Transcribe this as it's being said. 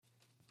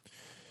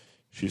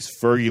She's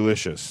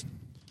Fergalicious.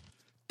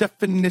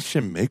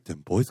 Definition: make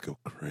them boys go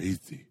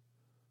crazy.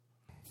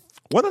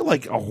 What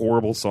a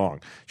horrible song.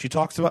 She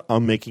talks about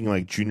making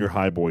like junior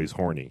high boys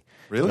horny.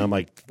 Really? And I'm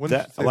like, When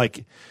did she say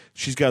that?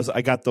 she goes,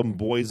 I got them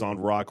boys on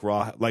rock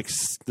raw. Like,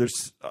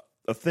 there's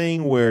a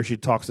thing where she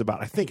talks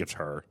about, I think it's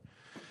her.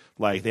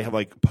 Like, they have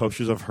like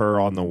posters of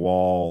her on the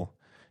wall,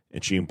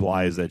 and she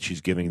implies that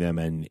she's giving them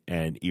an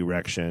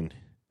erection.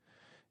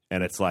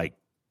 And it's like,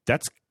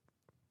 that's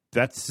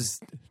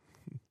just,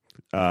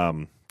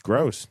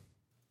 gross.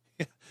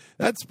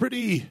 That's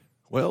pretty,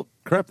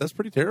 that's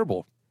pretty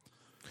terrible.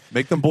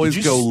 Make them boys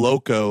go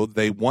loco.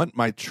 They want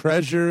my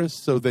treasures,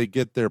 so they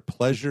get their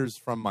pleasures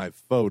from my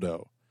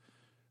photo.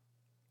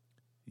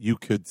 You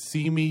could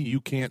see me,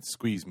 you can't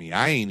squeeze me.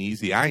 I ain't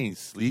easy, I ain't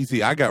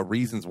sleazy. I got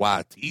reasons why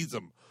I tease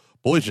them.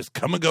 Boys just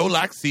come and go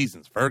like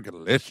seasons.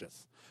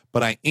 Fergalicious.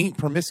 But I ain't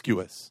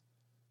promiscuous.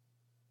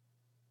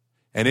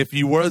 And if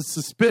you was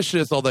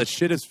suspicious, all that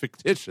shit is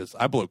fictitious.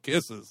 I blow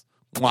kisses.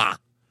 Mwah.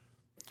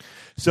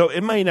 So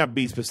it might not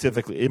be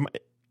specifically.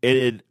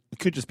 It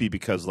could just be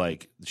because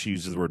like she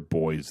uses the word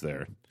boys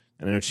there,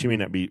 and I know she may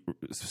not be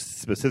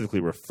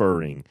specifically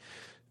referring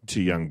to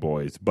young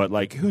boys, but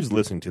like who's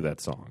listening to that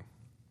song?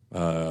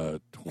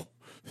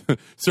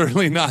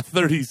 Certainly not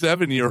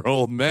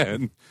 37-year-old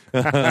men.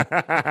 Look,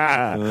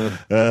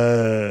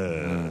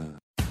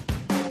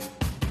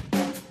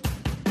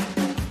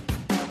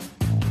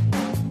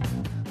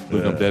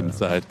 I'm dead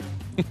inside.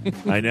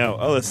 I know.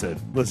 Oh, listen.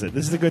 This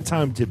is a good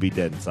time to be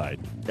dead inside.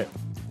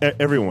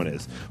 Everyone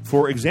is.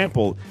 For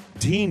example,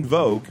 Teen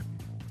Vogue.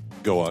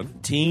 Go on.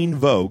 Teen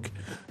Vogue,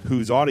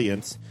 whose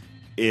audience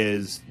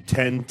is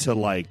 10 to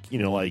like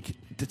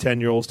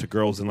 10-year-olds to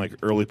girls in like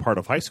early part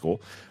of high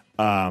school,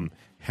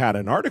 had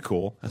an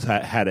article,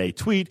 had a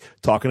tweet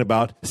talking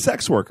about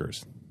sex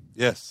workers.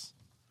 Yes.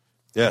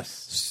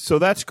 So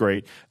that's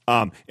great.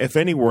 If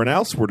anyone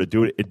else were to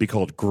do it, it'd be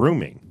called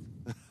grooming.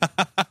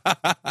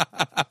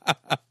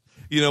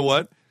 You know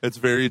what? It's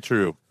very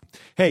true.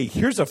 Hey,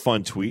 here's a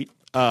fun tweet.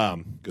 Go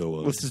on.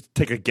 Let's just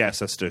take a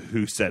guess as to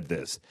who said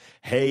this.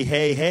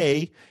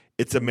 Hey,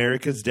 it's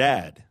America's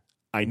dad.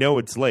 I know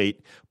it's late,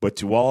 but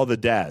to all the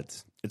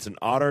dads, it's an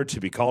honor to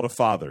be called a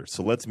father.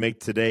 So let's make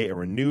today a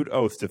renewed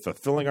oath to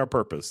fulfilling our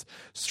purpose,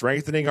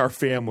 strengthening our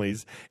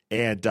families,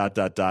 and ...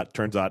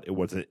 Turns out it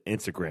was an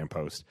Instagram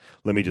post.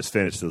 Let me just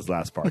finish this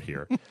last part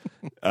here.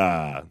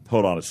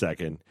 Hold on a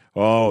second.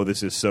 Oh,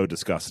 this is so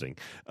disgusting.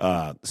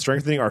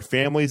 Strengthening our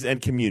families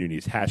and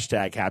communities.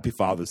 Hashtag Happy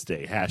Father's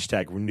Day.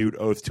 Hashtag renewed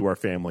oath to our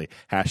family.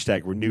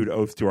 Hashtag renewed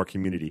oath to our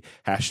community.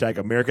 Hashtag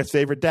America's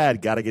favorite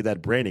dad. Got to get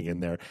that branding in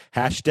there.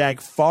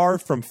 Hashtag far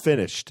from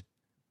finished.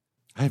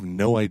 I have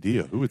no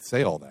idea. Who would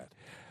say all that?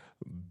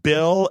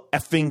 Bill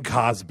effing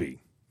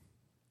Cosby.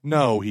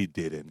 No, he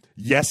didn't.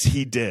 Yes,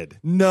 he did.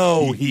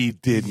 No, he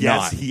did not.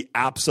 Yes, he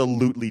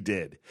absolutely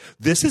did.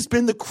 This has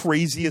been the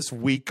craziest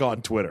week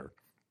on Twitter.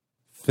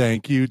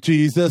 Thank you,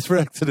 Jesus, for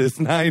Exodus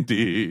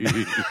 90.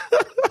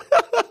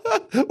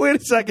 Wait a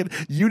second.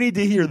 You need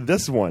to hear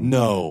this one.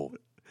 No.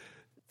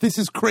 This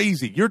is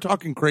crazy. You're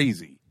talking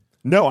crazy.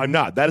 No, I'm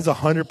not. That is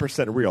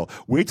 100% real.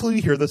 Wait till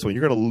you hear this one.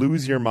 You're going to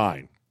lose your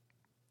mind.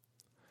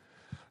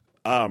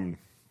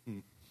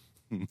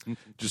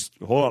 Just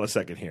hold on a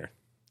second here.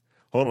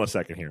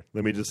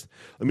 Let me just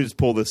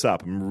pull this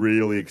up. I'm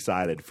really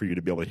excited for you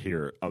to be able to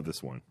hear of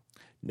this one.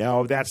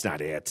 No, that's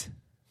not it.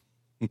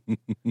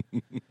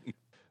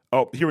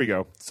 Oh, here we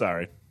go.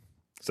 Sorry.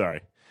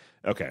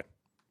 Okay.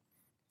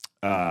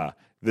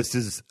 This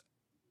is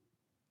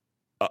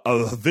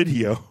a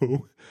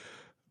video.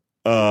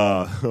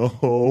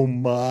 Oh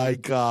my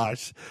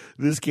gosh.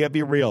 This can't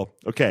be real.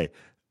 Okay.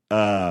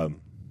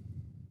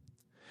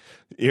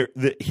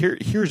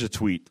 Here's a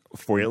tweet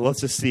for you.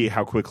 Let's just see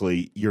how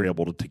quickly you're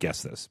able to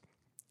guess this.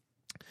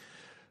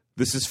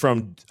 This is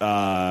from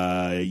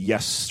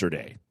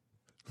yesterday.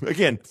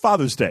 Again,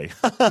 Father's Day.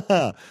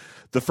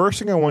 The first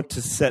thing I want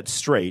to set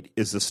straight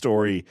is the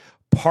story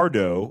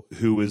Pardo,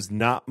 who is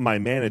not my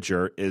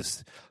manager,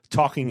 is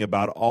talking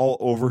about all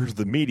over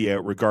the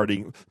media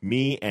regarding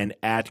me and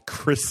at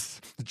Kris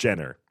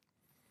Jenner.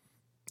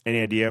 Any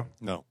idea?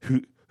 No.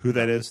 Who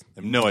that is?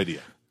 I have no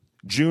idea.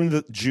 June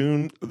the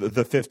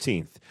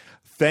 15th.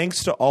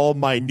 Thanks to all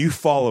my new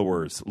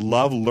followers.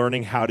 Love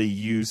learning how to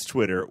use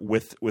Twitter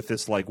with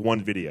this like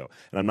one video.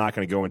 And I'm not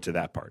going to go into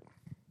that part.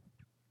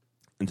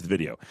 Into the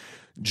video.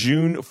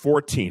 June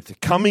 14th.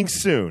 Coming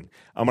soon.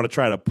 I'm going to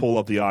try to pull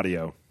up the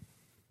audio.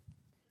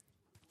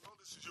 Well,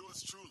 this is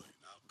yours truly.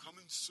 Now,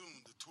 coming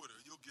soon to Twitter,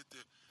 you'll get to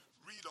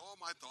read all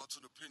my thoughts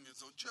and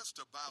opinions on just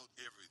about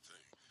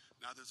everything.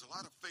 Now, there's a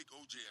lot of fake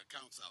OJ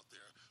accounts out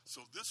there.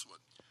 So this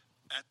one,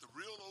 at the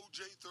real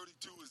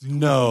OJ32 is the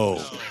No.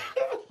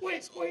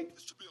 Wait.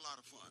 This should be a lot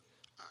of fun.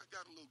 I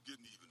got a little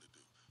getting even to do.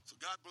 So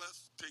God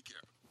bless. Take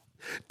care.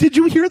 Did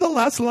you hear the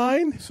last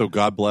line? So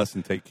God bless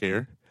and take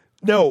care?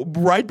 No,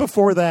 right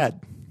before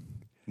that.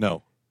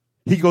 No.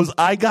 He goes,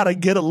 I got to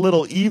get a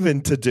little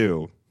even to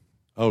do.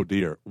 Oh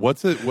dear.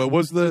 What's it? What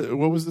was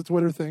the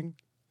Twitter thing?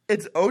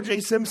 It's O.J.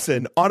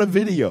 Simpson on a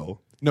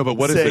video. No, but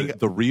what is saying, it?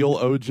 The real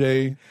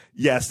OJ?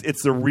 Yes,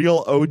 it's the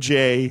real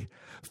OJ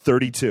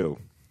 32.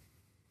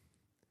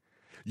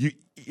 You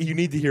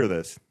need to hear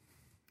this.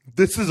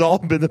 This has all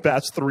been the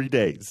past 3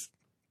 days.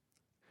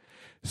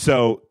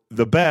 So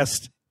the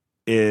best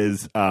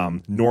is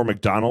Norm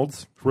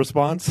Macdonald's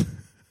response.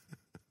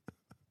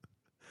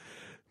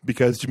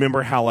 Because do you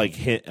remember how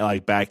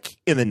like back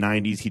in the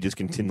 90s he just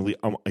continually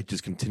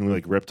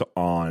ripped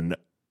on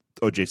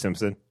O.J.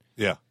 Simpson?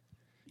 Yeah.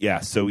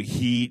 Yeah, so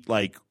he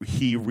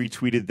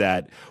retweeted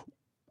that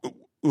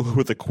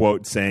with a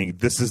quote saying,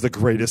 "This is the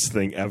greatest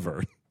thing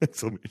ever!"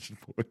 Exclamation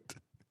point.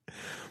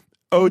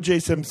 O.J.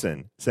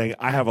 Simpson saying,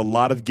 "I have a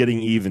lot of getting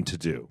even to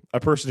do."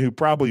 A person who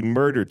probably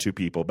murdered 2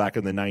 people back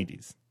in the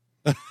 90s.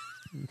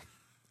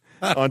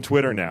 On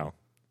Twitter now.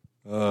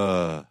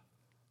 So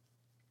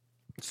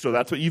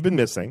that's what you've been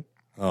missing.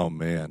 Oh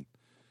man.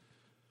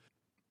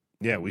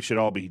 Yeah, we should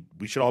all be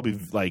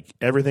like,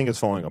 everything is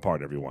falling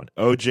apart, everyone.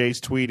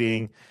 OJ's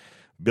tweeting,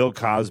 Bill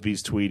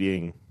Cosby's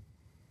tweeting.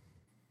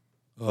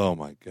 Oh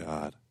my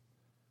God.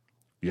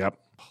 Yep.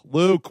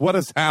 Luke, what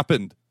has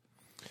happened?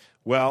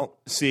 Well,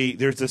 see,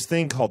 there's this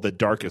thing called the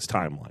darkest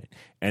timeline,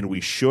 and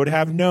we should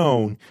have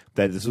known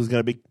that this was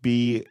going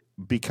to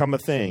become a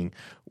thing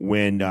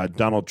when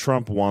Donald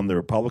Trump won the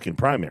Republican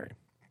primary.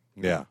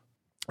 Yeah.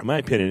 In my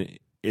opinion,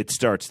 it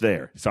starts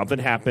there. Something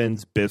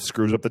happens, Biff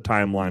screws up the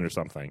timeline or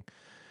something.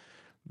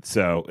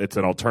 So it's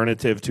an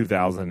alternative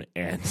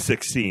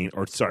 2016,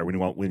 or sorry,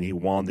 when he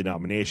won the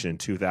nomination in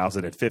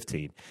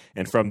 2015,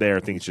 and from there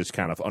things just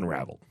kind of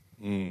unraveled.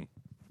 And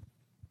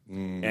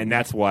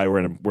that's why we're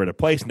in a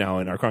place now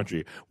in our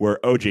country where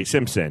O.J.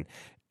 Simpson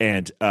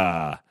and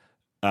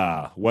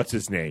what's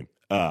his name,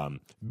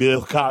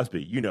 Bill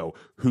Cosby,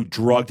 who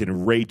drugged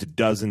and raped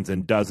dozens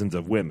and dozens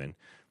of women.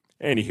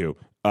 Anywho,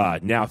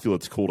 now I feel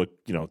it's cool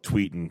to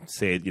tweet and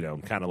say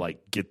kind of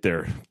like get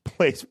their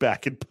place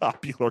back in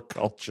popular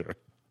culture.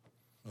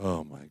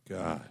 Oh my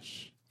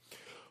gosh.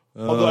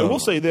 Although I will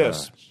say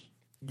this,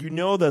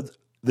 that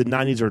the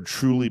 90s are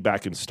truly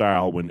back in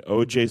style when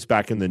OJ's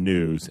back in the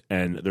news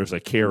and there's a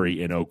Carrie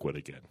in Oakwood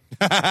again.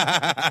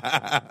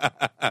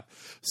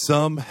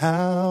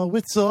 Somehow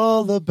it's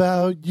all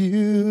about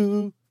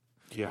you.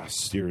 Yeah,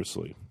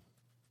 seriously.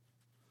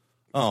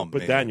 Oh,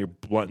 Put that in your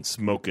blunt and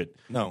smoke it.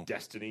 No.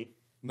 Destiny.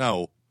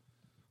 No.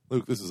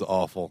 Luke, this is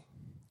awful.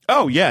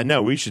 Oh, yeah,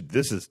 no, we should.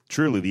 This is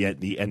truly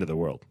the end of the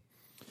world.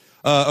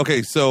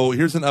 Okay, so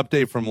here's an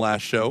update from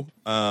last show.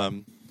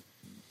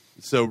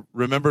 So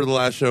remember the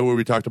last show where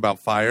we talked about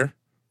fire?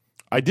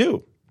 I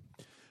do.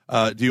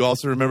 Do you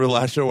also remember the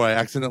last show where I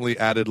accidentally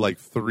added like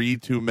 3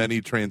 too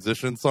many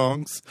transition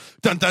songs?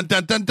 Dun dun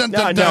dun dun dun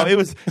dun. No, it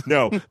was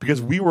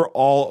because we were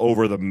all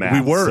over the map.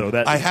 We were.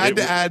 So I had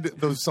to add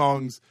those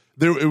songs.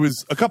 It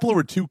was a couple that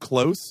were too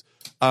close,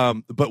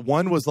 but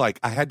one was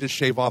like I had to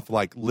shave off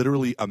like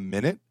literally a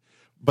minute.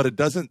 But it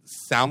doesn't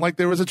sound like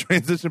there was a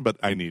transition, but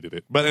I needed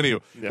it. But anyway,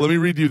 Let me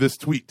read you this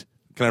tweet.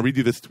 Can I read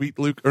you this tweet,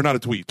 Luke? Or not a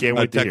tweet,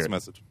 a text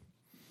message.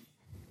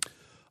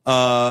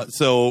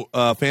 So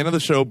a fan of the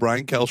show,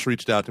 Brian Kelsch,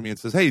 reached out to me and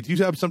says, "Hey, do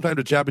you have some time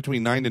to chat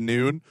between 9 and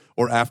noon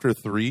or after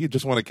 3?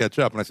 Just want to catch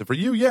up." And I said, "For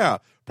you, yeah,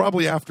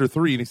 probably after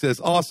 3. And he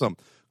says, "Awesome.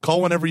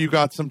 Call whenever you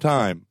got some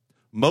time.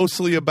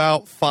 Mostly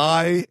about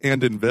FI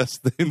and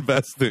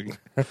investing."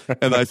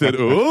 And I said,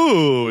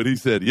 "Oh," and he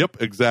said, "Yep,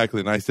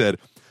 exactly." And I said,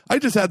 "I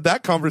just had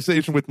that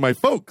conversation with my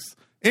folks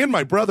and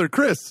my brother,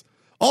 Chris.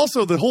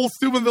 Also, the whole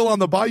Steubenville on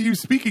the Bayou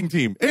speaking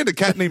team and a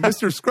cat named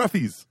Mr.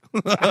 Scruffy's."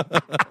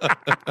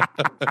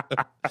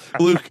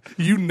 Luke,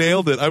 you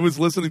nailed it. I was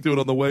listening to it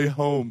on the way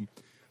home.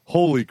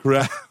 Holy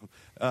crap.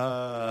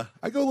 I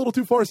go a little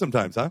too far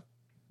sometimes, huh?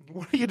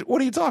 What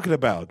are you talking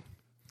about?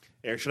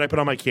 Eric, should I put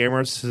on my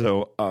camera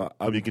so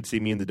you can see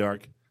me in the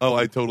dark? Oh,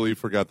 I totally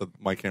forgot that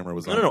my camera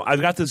was on. No.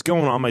 I've got this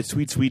going on my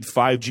sweet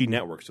 5G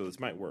network, so this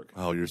might work.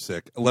 Oh, you're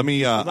sick. Let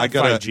me. I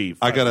 5G,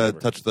 gotta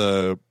touch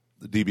the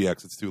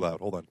DBX. It's too loud.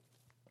 Hold on.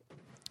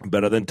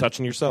 Better than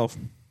touching yourself.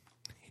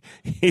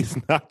 He's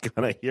not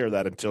gonna hear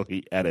that until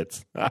he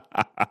edits.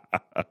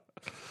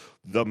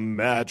 The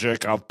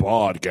magic of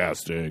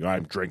podcasting.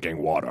 I'm drinking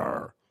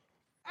water.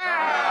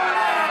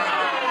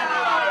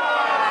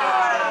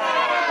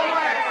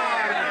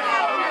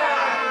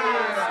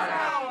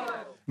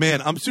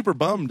 Man, I'm super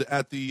bummed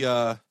at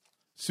the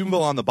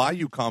Steubenville on the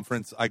Bayou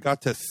conference. I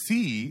got to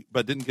see,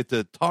 but didn't get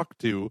to talk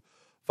to,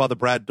 Father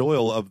Brad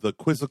Doyle of the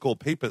Quizzical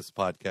Papist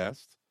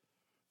podcast.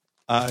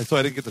 So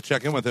I didn't get to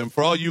check in with him.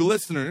 For all you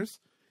listeners,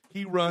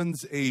 he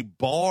runs a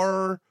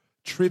bar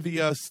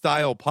trivia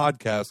style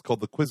podcast called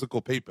the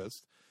Quizzical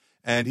Papist.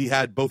 And he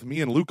had both me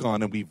and Luke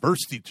on, and we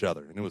versed each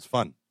other, and it was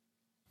fun.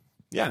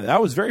 Yeah,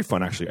 that was very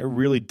fun, actually. I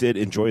really did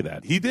enjoy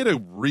that. He did a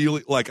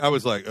really, I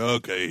was like,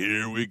 okay,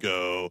 here we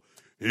go.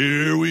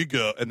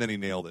 And then he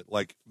nailed it.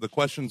 Like, the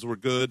questions were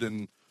good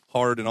and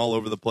hard and all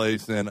over the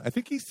place. And I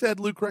think he said,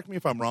 Luke, correct me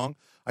if I'm wrong,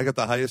 I got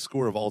the highest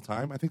score of all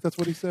time. I think that's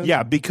what he said.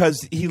 Yeah,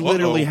 because he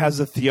literally has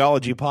a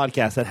theology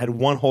podcast that had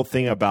one whole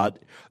thing about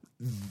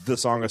the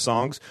Song of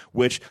Songs,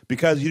 which,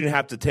 because you didn't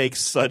have to take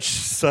such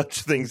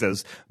things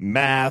as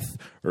math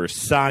or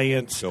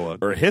science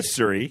or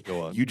history,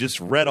 you just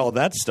read all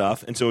that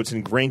stuff, and so it's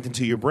ingrained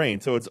into your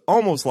brain. So it's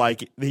almost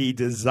like he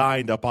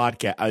designed a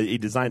podcast, he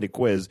designed a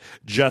quiz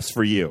just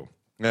for you.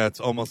 Yeah, it's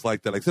almost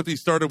like that, except he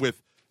started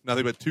with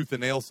nothing but tooth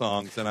and nail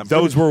songs, and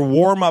those were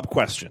warm-up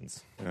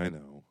questions. I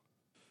know.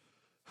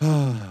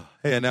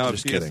 Hey, and now I'm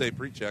PSA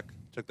pre-check.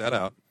 Check that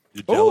out.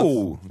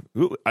 Oh,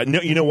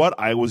 you know what?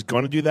 I was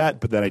going to do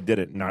that, but then I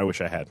didn't. Now I wish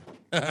I had.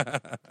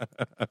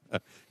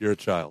 You're a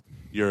child.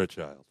 You're a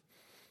child.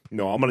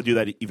 No, I'm going to do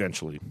that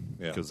eventually.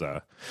 Yeah.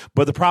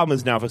 But the problem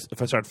is now,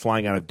 if I start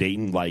flying out of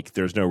Dayton, like,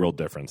 there's no real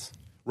difference.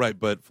 Right,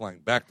 but flying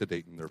back to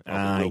Dayton, there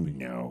probably will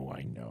be.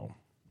 I know.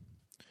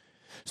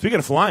 Speaking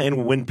of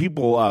flying, when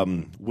people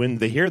when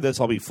they hear this,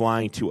 I'll be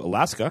flying to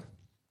Alaska.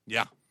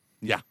 Yeah.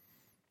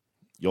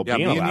 You'll be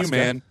in Alaska. Me and you,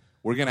 man.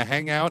 We're going to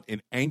hang out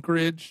in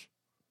Anchorage.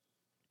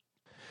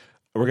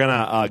 We're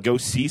gonna go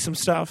see some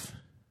stuff.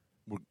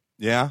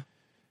 Yeah.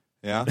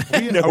 Are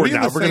we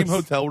in the same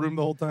hotel room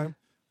the whole time?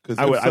 Because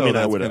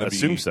I would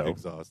assume so.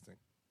 Exhausting.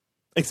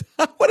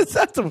 What is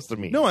that supposed to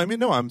mean? No,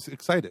 I'm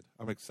excited.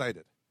 I'm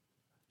excited.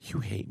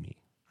 You hate me.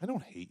 I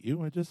don't hate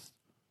you. I just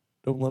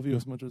don't love you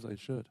as much as I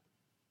should.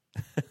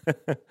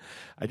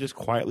 I just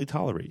quietly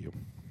tolerate you.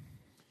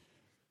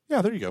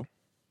 Yeah, there you go.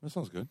 That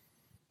sounds good.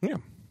 Yeah.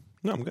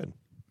 No, I'm good.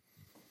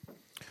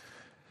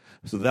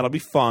 So that'll be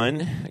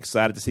fun.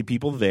 Excited to see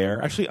people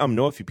there. Actually, I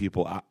know a few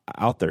people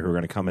out there who are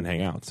going to come and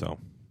hang out. So,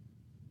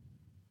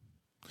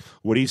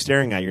 what are you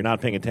staring at? You're not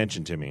paying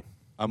attention to me.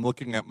 I'm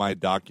looking at my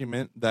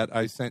document that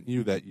I sent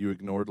you that you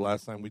ignored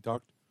last time we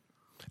talked.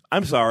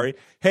 I'm sorry.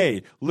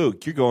 Hey,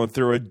 Luke, you're going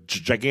through a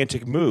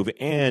gigantic move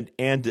and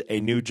a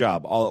new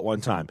job all at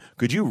one time.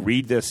 Could you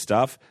read this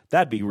stuff?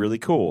 That'd be really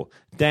cool.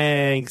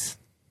 Thanks.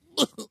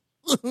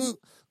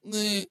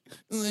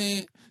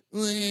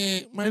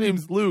 My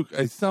name's Luke.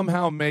 I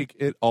somehow make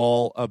it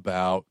all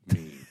about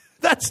me.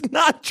 That's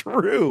not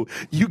true.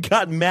 You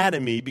got mad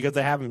at me because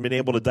I haven't been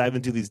able to dive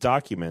into these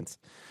documents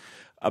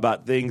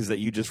about things that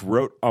you just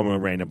wrote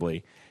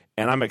randomly.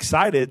 And I'm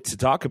excited to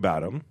talk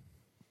about them,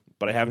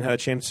 but I haven't had a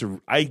chance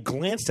to. I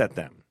glanced at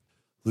them.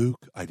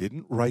 Luke, I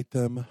didn't write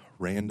them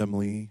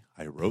randomly.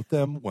 I wrote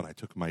them when I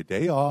took my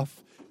day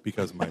off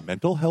because my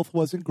mental health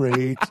wasn't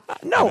great.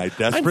 No, and I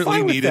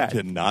desperately needed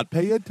to not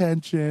pay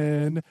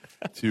attention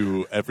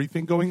to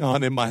everything going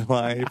on in my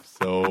life,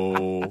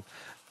 so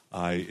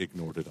I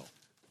ignored it all.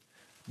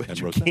 But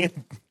you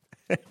can't.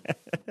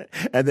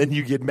 And then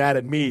you get mad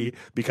at me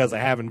because I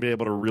haven't been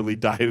able to really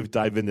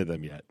dive into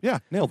them yet. Yeah,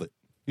 nailed it.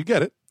 You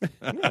get it.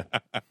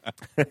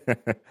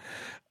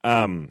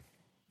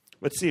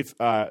 Let's see if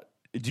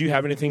do you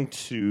have anything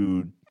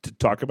to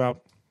talk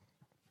about?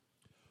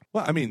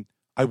 Well, I mean,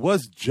 I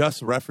was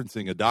just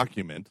referencing a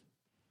document.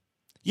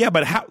 Yeah,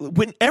 but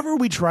whenever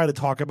we try to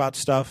talk about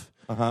stuff,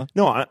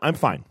 no, I'm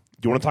fine.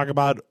 Do you want to talk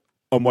about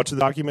what's the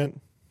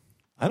document?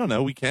 I don't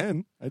know. We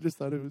can. I just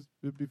thought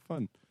it'd be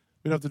fun.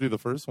 We don't have to do the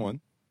first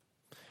one.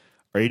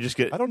 Or you just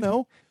get? I don't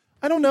know,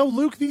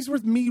 Luke. These were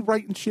me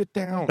writing shit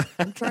down.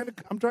 I'm trying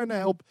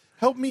to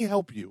help me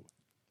help you.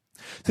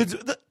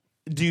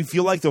 Do you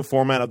feel like the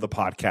format of the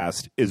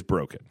podcast is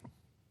broken?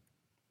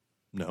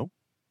 No.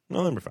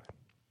 No, then we're fine.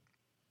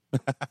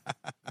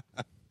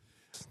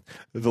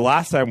 The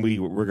last time we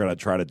were going to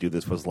try to do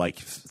this was like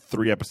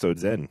 3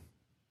 episodes in.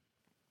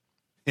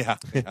 Yeah.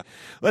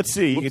 Let's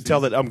see. You can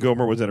tell that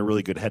Gomer was in a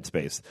really good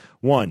headspace.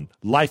 1,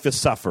 life is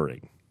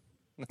suffering.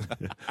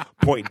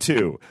 Point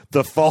 2,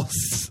 the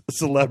false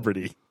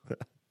celebrity.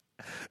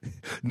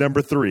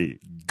 Number 3,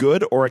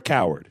 good or a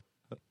coward?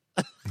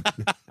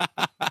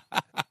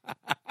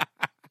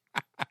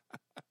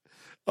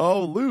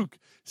 Oh, Luke.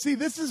 See,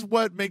 this is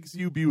what makes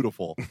you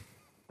beautiful.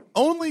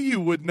 Only you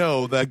would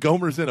know that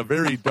Gomer's in a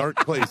very dark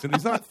place, and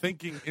he's not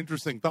thinking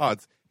interesting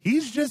thoughts.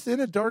 He's just in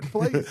a dark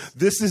place.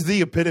 This is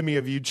the epitome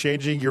of you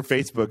changing your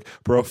Facebook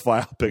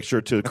profile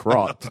picture to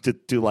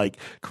to like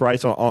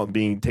Christ on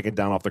being taken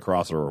down off the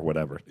cross or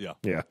whatever. Yeah.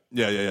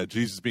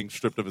 Jesus being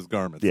stripped of his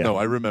garments. Yeah. No,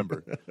 I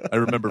remember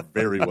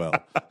very well.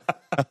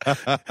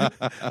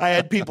 I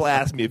had people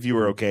ask me if you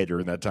were okay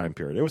during that time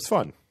period. It was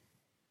fun.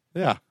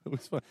 Yeah, it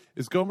was fun.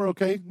 Is Gomer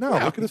okay? No,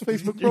 look at his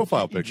Facebook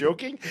profile picture.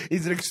 Joking?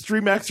 He's an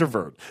extreme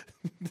extrovert.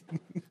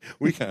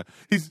 He's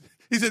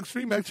an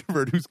extreme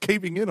extrovert who's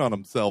caving in on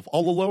himself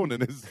all alone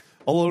in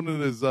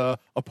his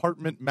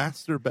apartment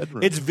master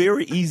bedroom. It's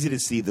very easy to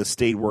see the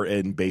state we're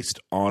in based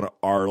on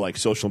our like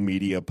social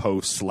media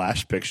posts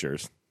 /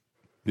 pictures.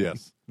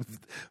 Yes.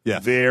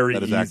 Yeah. Very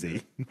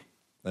easy.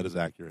 That is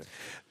accurate.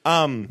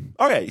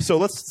 Okay, so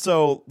let's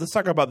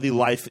talk about the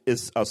life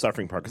is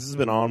suffering part because this has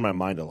been on my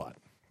mind a lot.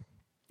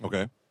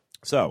 Okay.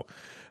 So,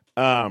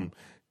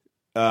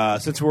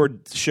 since we're a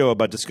show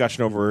about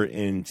discussion over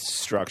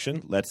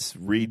instruction, let's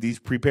read these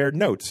prepared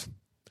notes.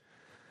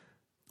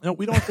 No,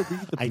 we don't have to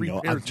read the I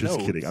prepared know. I'm just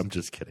notes. kidding. I'm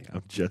just kidding.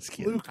 I'm just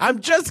kidding. Luke. I'm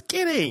just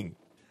kidding.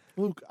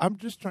 Luke, I'm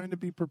just trying to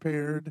be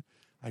prepared.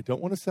 I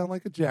don't want to sound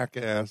like a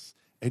jackass.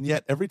 And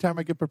yet, every time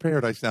I get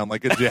prepared, I sound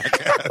like a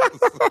jackass.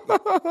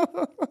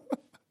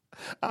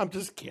 I'm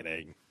just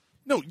kidding.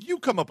 No, you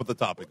come up with the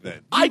topic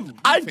then. I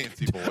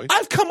fancy boy.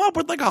 I've come up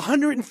with like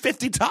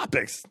 150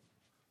 topics.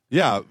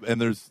 Yeah, and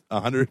there's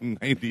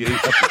 198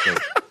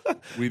 episodes.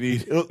 We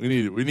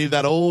need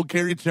that old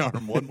Carrie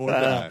Charm one more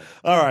time.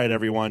 All right,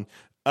 everyone.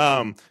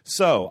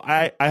 So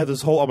I have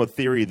this whole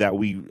theory that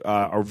we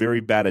are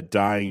very bad at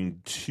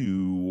dying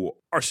to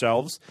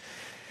ourselves,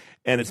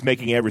 and it's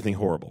making everything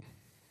horrible.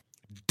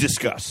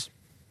 Discuss.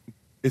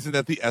 Isn't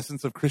that the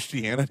essence of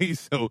Christianity?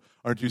 So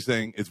aren't you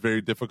saying it's very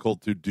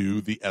difficult to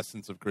do the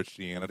essence of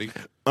Christianity?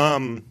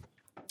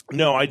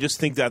 No, I just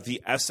think that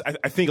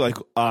I think like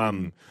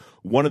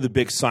one of the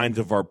big signs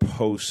of our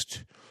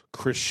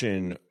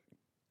post-Christian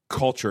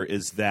culture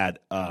is that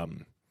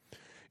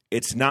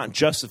it's not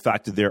just the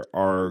fact that there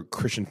are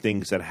Christian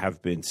things that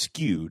have been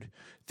skewed,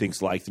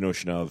 things like the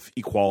notion of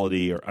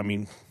equality, or I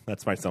mean,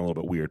 that might sound a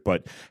little bit weird,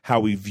 but how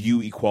we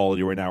view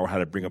equality right now, or how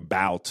to bring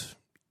about.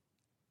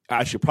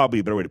 Actually, probably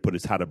a better way to put it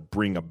is how to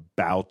bring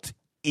about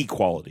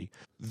equality.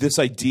 This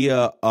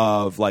idea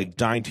of like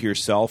dying to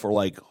yourself, or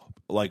like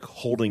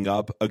holding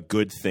up a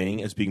good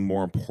thing as being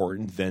more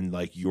important than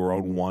like your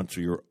own wants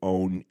or your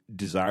own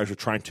desires, or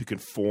trying to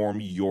conform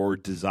your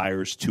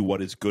desires to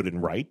what is good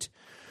and right,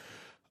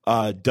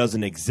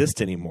 doesn't exist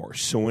anymore.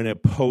 So in a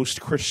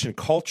post-Christian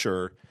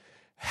culture,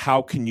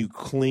 how can you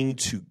cling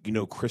to,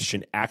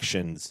 Christian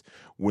actions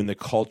when the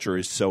culture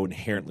is so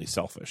inherently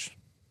selfish?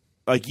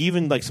 Like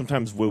even like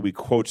sometimes when we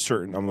quote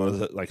certain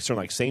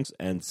saints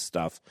and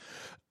stuff,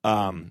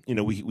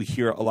 we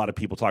hear a lot of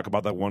people talk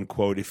about that one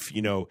quote. If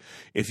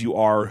you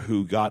are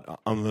who God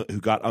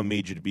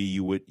made you to be,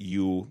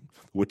 you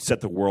would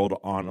set the world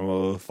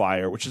on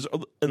fire. Which is,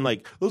 and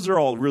like those are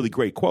all really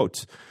great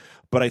quotes.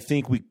 But I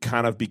think we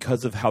kind of,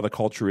 because of how the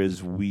culture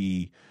is,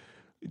 we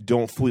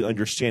don't fully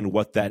understand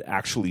what that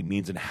actually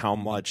means and how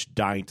much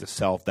dying to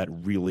self that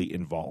really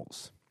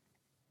involves.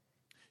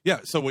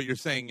 Yeah, so what you're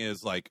saying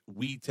is like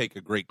we take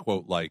a great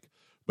quote like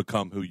if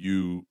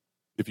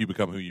you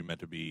become who you meant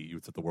to be, you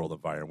would set the world on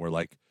fire. And we're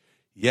like,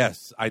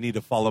 yes, I need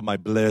to follow my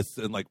bliss.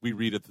 And like we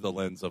read it through the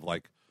lens of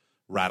like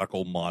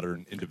radical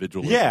modern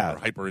individualism or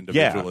hyper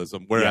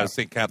individualism. Whereas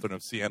St. Catherine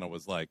of Siena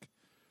was like,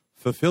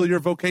 fulfill your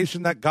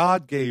vocation that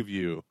God gave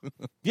you.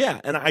 Yeah,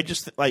 and I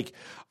just like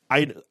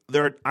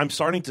I'm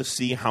starting to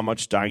see how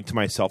much dying to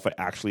myself I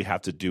actually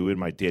have to do in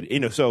my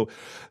day. So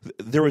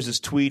there was this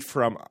tweet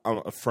from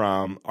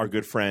our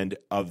good friend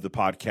of the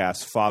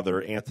podcast,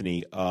 Father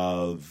Anthony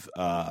of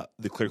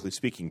the Clerically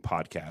Speaking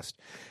podcast,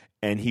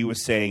 and he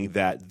was saying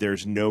that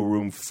there's no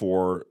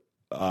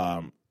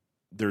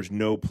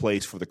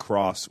place for the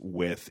cross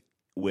in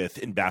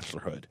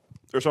bachelorhood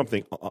or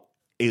something.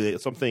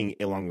 Something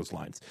along those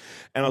lines.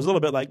 And I was a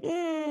little bit like,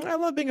 I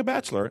love being a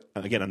bachelor.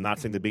 And again, I'm not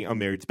saying that being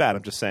unmarried is bad.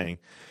 I'm just saying,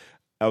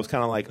 I was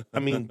kind of like, I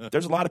mean,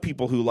 there's a lot of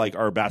people who like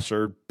are a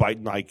bachelor by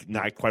like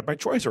not quite by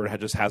choice, or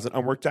it just hasn't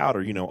worked out,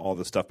 or all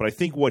this stuff. But I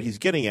think what he's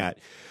getting at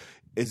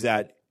is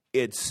that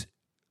it's,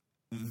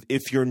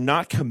 if you're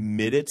not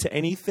committed to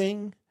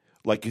anything,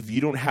 like if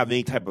you don't have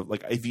any type of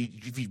like, if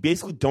you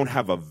basically don't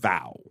have a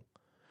vow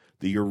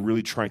that you're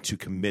really trying to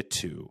commit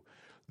to,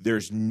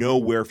 there's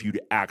nowhere for you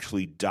to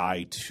actually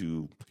die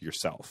to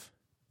yourself.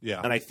 Yeah.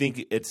 And I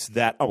think it's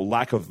that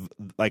lack of,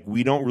 like,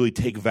 we don't really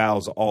take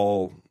vows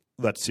all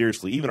that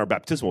seriously, even our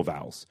baptismal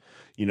vows,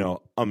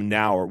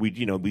 now, or we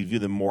view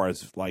them more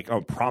as like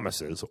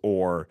promises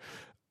or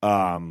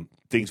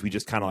things we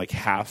just kind of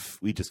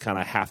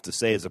have to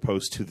say, as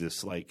opposed to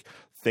this like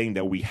thing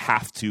that we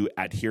have to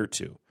adhere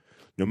to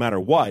no matter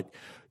what,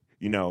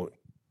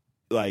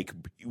 like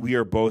we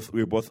are both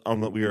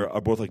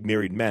like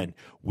married men.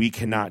 We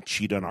cannot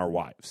cheat on our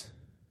wives.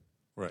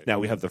 Right. Now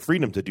we have the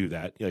freedom to do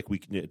that. Like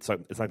it's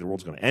like the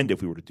world's going to end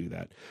if we were to do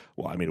that.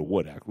 Well, I mean, it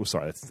would. Well,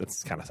 sorry,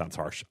 that's kind of sounds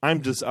harsh.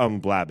 I'm just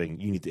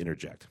blabbing. You need to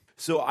interject.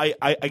 So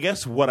I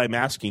guess what I'm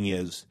asking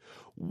is,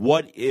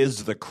 what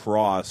is the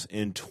cross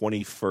in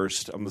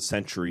 21st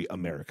century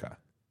America?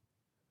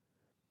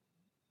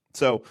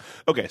 So,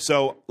 okay,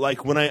 so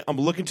like when I'm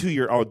looking to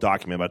your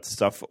document about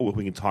stuff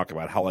we can talk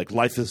about, how like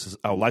life is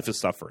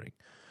suffering.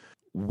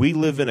 We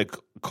live in a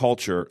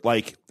culture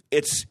like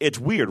it's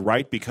weird,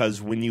 right?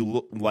 Because when you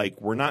look, like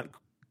we're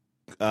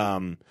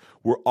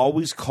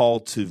always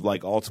called to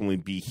like ultimately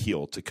be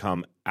healed, to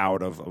come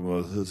out of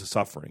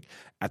suffering.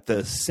 At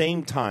the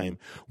same time,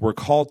 we're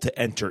called to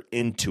enter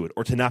into it,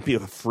 or to not be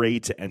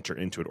afraid to enter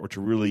into it, or to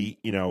really,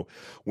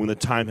 when the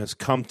time has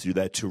come to do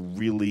that, to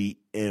really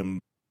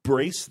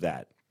embrace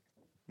that.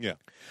 Yeah.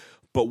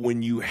 But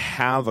when you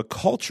have a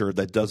culture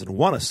that doesn't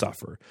want to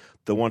suffer,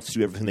 that wants to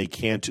do everything they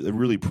can to, that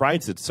really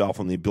prides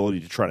itself on the ability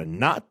to try to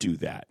not do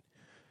that.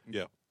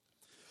 Yeah.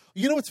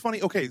 You know what's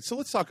funny? Okay, so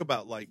let's talk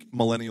about like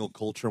millennial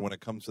culture when it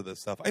comes to this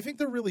stuff. I think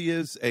there really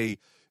is a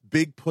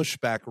big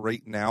pushback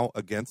right now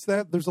against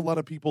that. There's a lot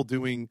of people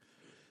doing,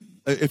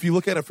 if you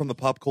look at it from the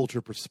pop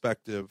culture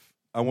perspective,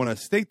 to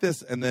state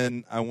this, and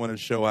then I want to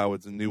show how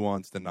it's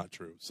nuanced and not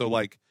true. So,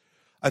 like,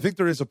 I think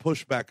there is a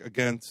pushback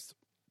against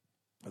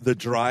the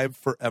drive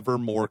for ever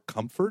more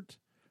comfort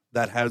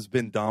that has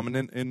been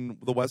dominant in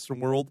the Western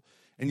world.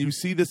 And you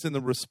see this in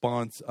the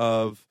response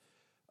of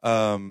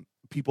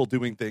people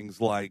doing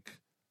things like,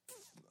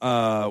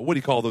 what do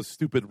you call those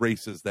stupid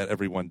races that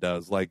everyone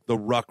does? Like the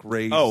ruck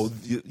race. Oh,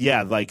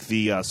 yeah, like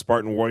the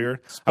Spartan Warrior.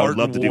 Spartan I would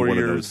love to Warrior,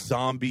 do one of those.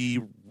 zombie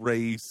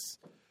race.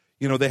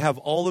 You know, they have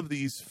all of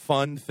these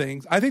fun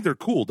things. I think they're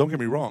cool. Don't get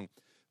me wrong.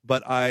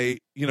 But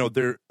you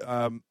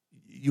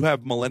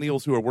have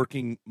millennials who are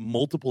working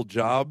multiple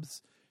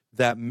jobs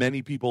that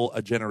many people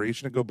a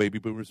generation ago, baby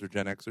boomers or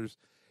Gen Xers,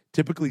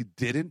 typically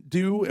didn't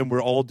do. And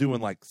we're all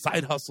doing like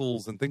side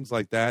hustles and things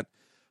like that.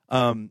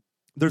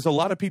 There's a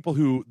lot of people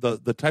who,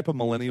 the type of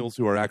millennials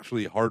who are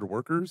actually hard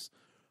workers,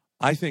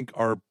 I think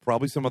are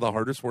probably some of the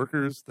hardest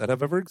workers that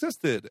have ever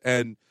existed.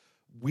 And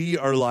we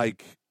are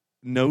like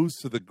nose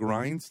to the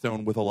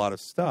grindstone with a lot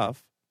of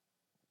stuff.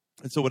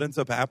 And so what ends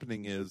up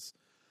happening is,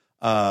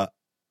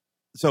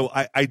 so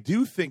I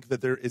do think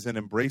that there is an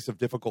embrace of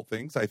difficult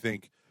things. I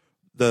think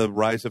the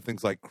rise of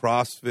things like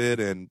CrossFit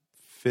and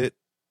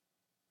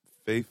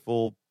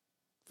Faithful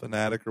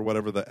Fanatic or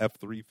whatever the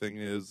F3 thing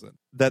is,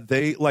 that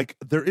they like,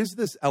 there is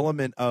this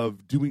element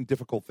of doing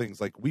difficult things.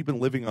 Like we've been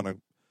living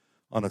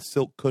on a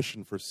silk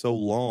cushion for so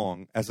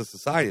long as a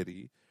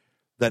society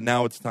that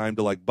now it's time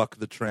to like buck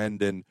the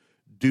trend and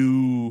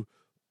do,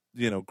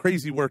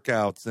 crazy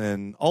workouts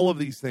and all of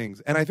these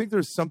things. And I think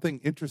there's something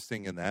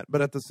interesting in that.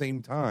 But at the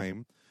same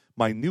time,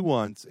 my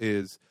nuance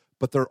is,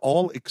 but they're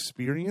all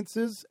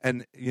experiences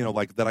and,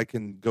 like that I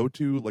can go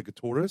to like a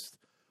tourist,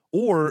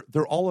 or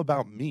they're all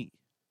about me.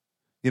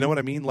 You know what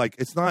I mean? Like,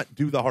 it's not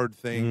do the hard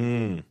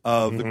thing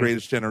of the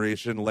greatest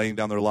generation laying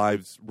down their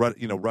lives,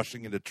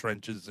 rushing into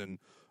trenches in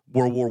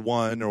World War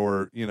I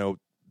or,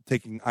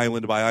 taking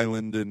island by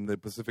island in the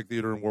Pacific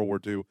Theater in World War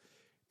II.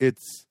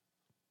 It's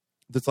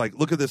like,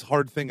 look at this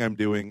hard thing I'm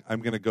doing.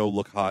 I'm going to go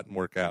look hot and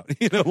work out.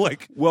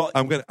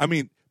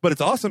 But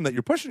it's awesome that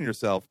you're pushing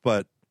yourself,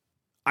 but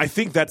I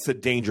think that's the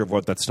danger of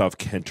what that stuff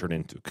can turn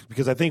into.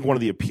 Because I think one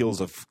of the appeals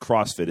of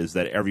CrossFit is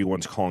that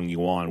everyone's calling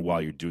you on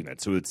while you're doing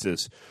that. So it's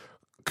this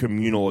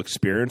communal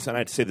experience, and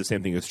I'd say the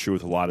same thing is true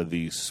with a lot of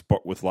these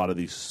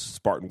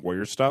Spartan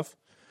Warrior stuff.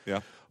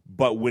 Yeah.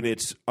 But when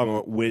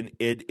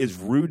it is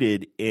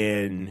rooted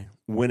in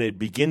when it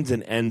begins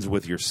and ends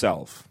with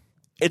yourself,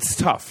 it's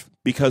tough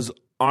because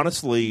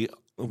honestly,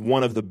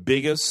 one of the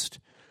biggest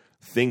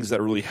things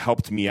that really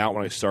helped me out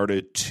when I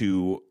started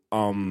to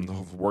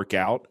work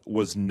out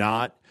was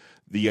not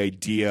the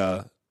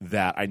idea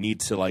that I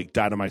need to like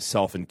die to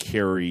myself and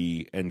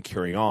carry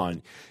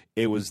on.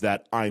 It was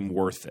that I'm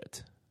worth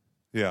it.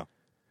 Yeah.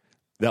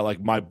 That like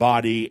my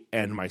body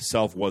and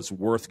myself was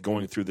worth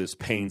going through this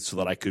pain so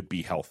that I could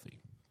be healthy.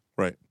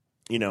 Right.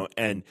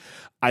 And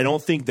I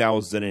don't think that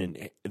was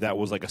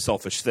like a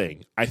selfish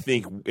thing. I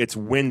think it's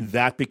when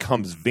that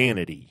becomes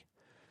vanity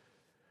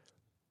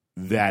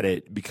that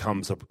it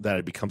becomes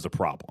a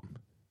problem.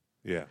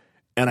 Yeah.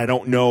 And I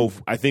don't know.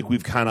 I think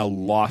we've kind of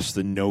lost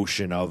the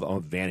notion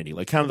of vanity.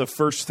 Like kind of the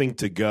first thing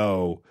to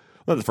go,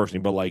 not the first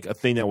thing, but like a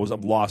thing that was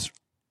lost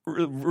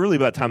really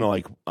by the time of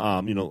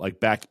like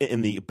back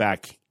in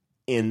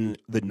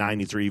the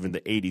 90s or even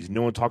the 80s,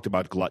 no one talked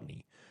about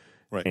gluttony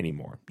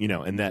anymore.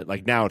 And that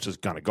like now it's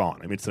just kind of gone.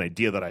 I mean, it's an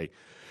idea that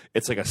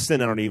it's like a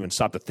sin I don't even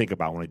stop to think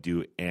about when I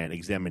do an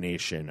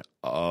examination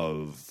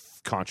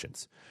of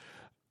conscience.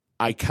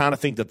 I kind of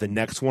think that the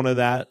next one of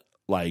that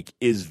like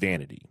is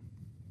vanity.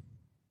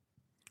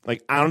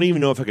 Like, I don't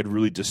even know if I could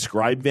really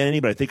describe vanity,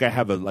 but I think I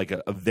have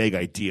a vague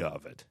idea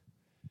of it.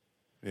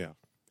 Yeah.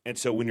 And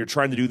so when you're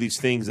trying to do these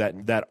things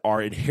that are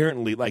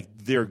inherently, like,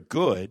 they're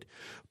good,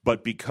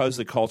 but because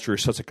the culture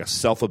is such like a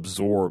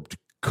self-absorbed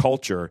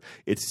culture,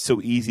 it's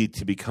so easy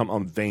to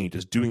become vain,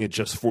 just doing it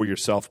just for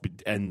yourself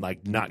and,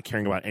 like, not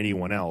caring about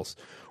anyone else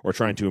or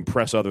trying to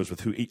impress others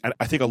with who.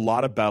 I think a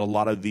lot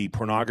of the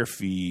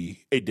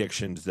pornography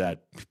addictions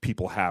that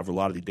people have, a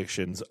lot of the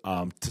addictions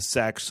to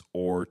sex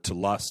or to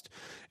lust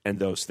and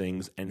those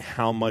things, and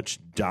how much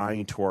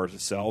dying to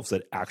ourselves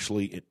that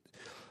actually it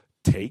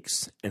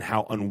takes, and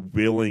how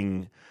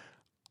unwilling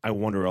I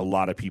wonder a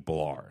lot of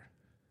people are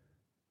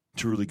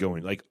to really go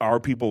in. Like, are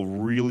people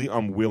really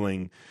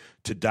unwilling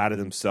to die to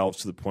themselves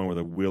to the point where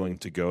they're willing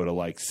to go to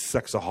like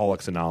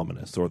Sexaholics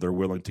Anonymous, or they're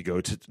willing to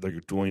go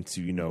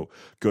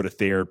to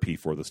therapy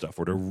for the stuff,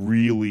 or to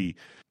really,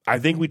 I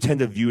think we tend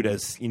to view it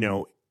as, in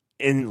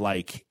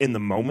the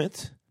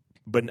moment,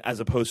 but as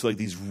opposed to like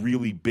these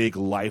really big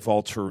life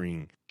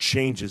altering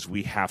changes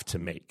we have to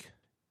make.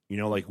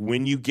 Like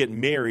when you get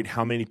married,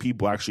 how many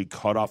people actually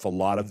cut off a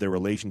lot of their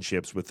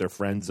relationships with their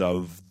friends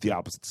of the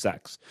opposite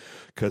sex?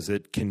 Because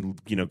it can,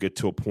 get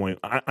to a point.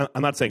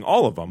 I'm not saying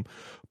all of them,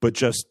 but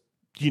just,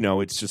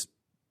 it's just,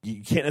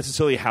 you can't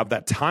necessarily have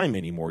that time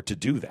anymore to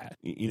do that,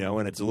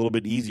 and it's a little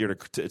bit easier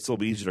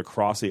to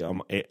cross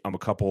a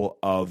couple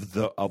of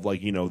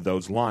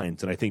those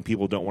lines. And I think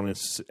people don't want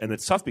to, and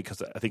it's tough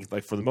because I think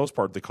like for the most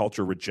part, the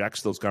culture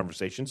rejects those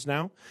conversations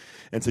now.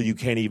 And so you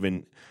can't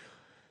even,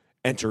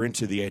 enter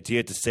into the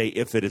idea to say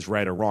if it is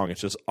right or wrong.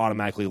 It's just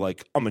automatically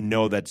like, I'm going to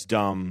know that's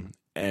dumb.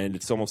 And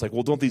it's almost like,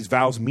 well, don't these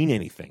vows mean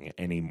anything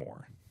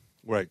anymore?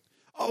 Right.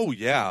 Oh,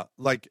 yeah.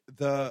 Like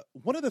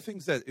one of the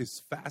things that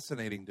is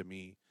fascinating to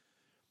me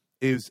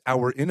is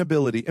our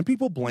inability, and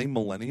people blame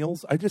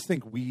millennials. I just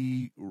think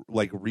we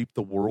like reap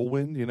the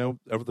whirlwind,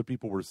 other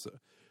people were,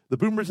 the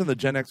boomers and the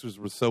Gen Xers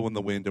were sowing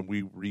the wind and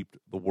we reaped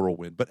the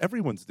whirlwind, but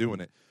everyone's doing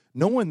it.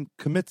 No one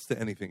commits to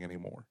anything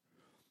anymore.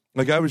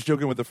 Like I was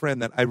joking with a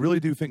friend that I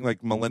really do think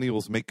like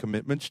millennials make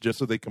commitments just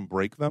so they can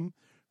break them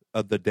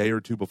the day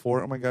or two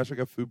before. Oh my gosh, I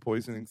got food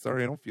poisoning.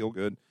 Sorry, I don't feel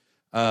good.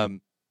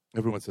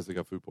 Everyone says they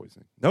got food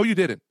poisoning. No, you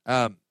didn't.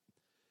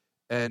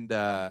 And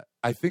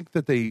I think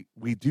that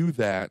we do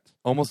that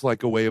almost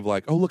like a way of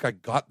like, oh, look, I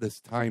got this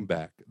time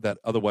back that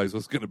otherwise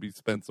was going to be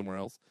spent somewhere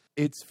else.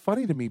 It's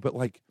funny to me, but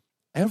like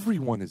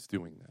everyone is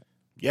doing that.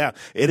 Yeah,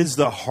 it is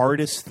the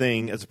hardest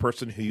thing as a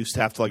person who used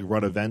to have to like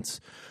run events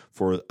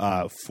for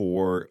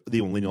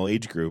the millennial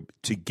age group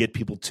to get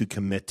people to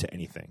commit to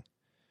anything.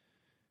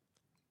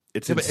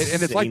 It's and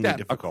it's like that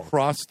difficult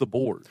across the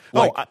board.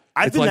 Like,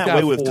 I've been that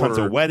way with tons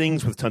of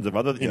weddings, with tons of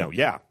other,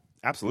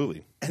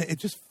 absolutely. And it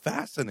just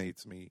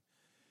fascinates me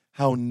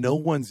how no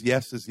one's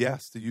yes is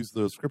yes, to use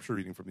the scripture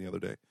reading from the other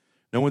day.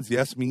 No one's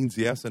yes means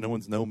yes, and no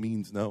one's no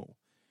means no.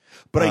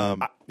 But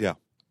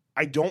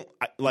I don't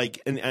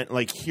like, and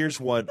like, here's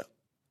what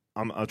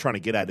I'm trying to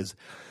get at is,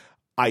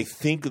 I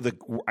think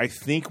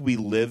we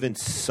live in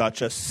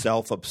such a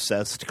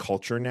self-obsessed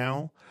culture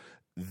now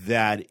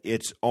that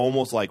it's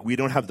almost like we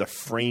don't have the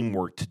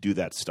framework to do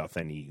that stuff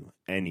anymore.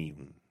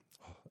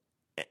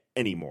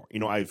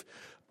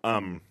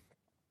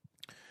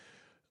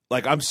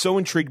 I'm so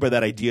intrigued by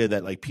that idea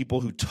that like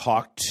people who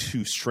talk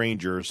to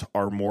strangers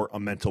are more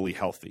mentally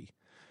healthy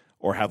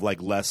or have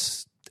like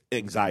less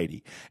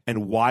anxiety.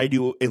 And why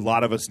do a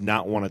lot of us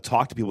not want to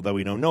talk to people that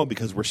we don't know?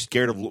 Because we're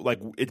scared of,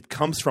 like, it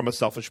comes from a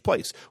selfish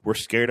place. We're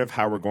scared of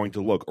how we're going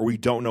to look, or we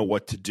don't know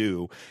what to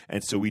do,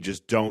 and so we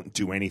just don't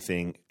do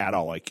anything at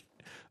all. Like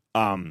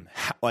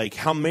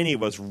how many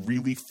of us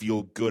really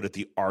feel good at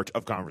the art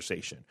of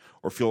conversation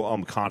or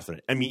feel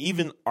confident? I mean,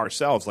 even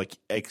ourselves, like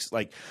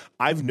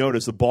I've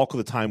noticed the bulk of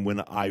the time when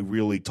I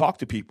really talk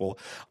to people,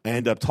 I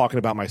end up talking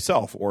about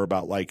myself or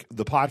about like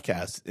the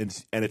podcast,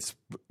 and it's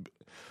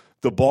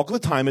the bulk of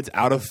the time it's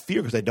out of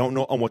fear because I don't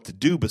know what to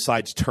do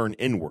besides turn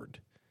inward.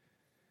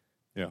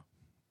 Yeah.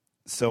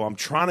 So I'm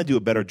trying to do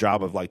a better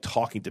job of like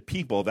talking to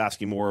people, of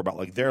asking more about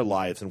like their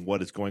lives and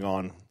what is going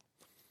on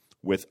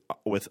with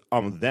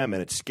them,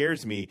 and it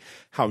scares me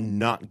how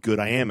not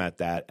good I am at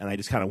that. And I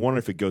just kind of wonder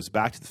if it goes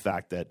back to the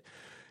fact that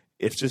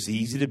it's just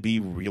easy to be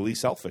really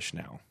selfish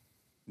now.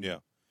 Yeah.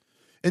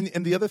 And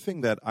the other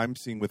thing that I'm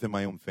seeing within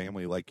my own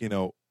family, like,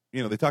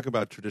 they talk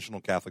about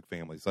traditional Catholic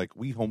families. Like,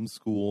 we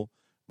homeschool.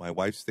 My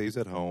wife stays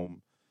at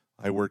home.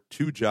 I work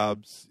 2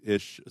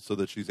 jobs-ish so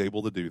that she's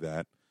able to do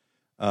that.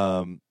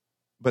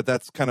 But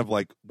that's kind of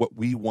like what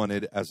we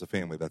wanted as a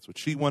family. That's what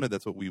she wanted.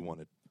 That's what we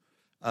wanted.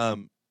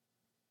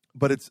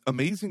 But it's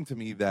amazing to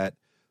me that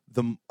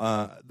the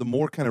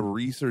more kind of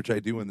research I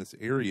do in this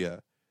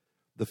area,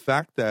 the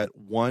fact that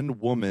one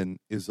woman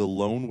is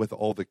alone with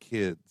all the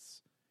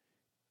kids,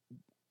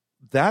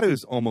 that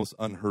is almost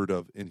unheard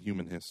of in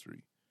human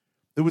history.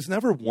 There was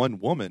never one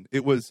woman.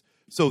 It was,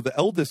 so the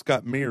eldest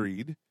got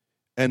married,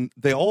 and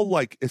they all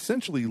like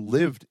essentially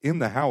lived in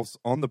the house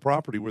on the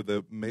property where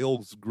the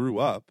males grew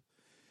up,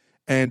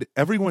 and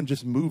everyone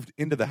just moved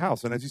into the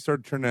house. And as you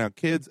started turning out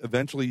kids,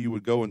 eventually you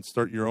would go and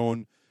start your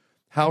own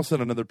house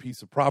on another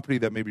piece of property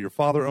that maybe your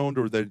father owned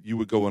or that you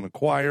would go and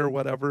acquire or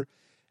whatever.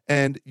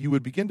 And you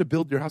would begin to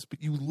build your house,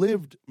 but you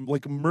lived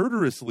like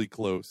murderously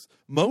close.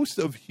 Most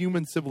of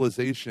human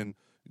civilization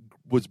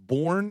was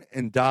born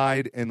and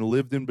died and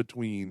lived in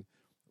between,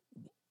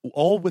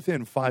 all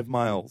within 5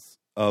 miles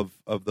of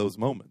those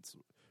moments.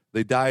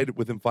 They died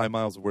within 5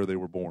 miles of where they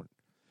were born.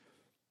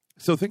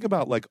 So think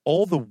about like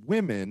all the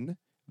women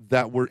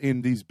that were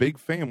in these big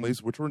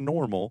families, which were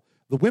normal.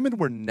 The women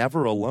were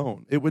never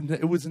alone. It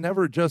was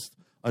never just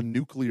a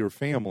nuclear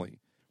family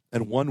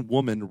and one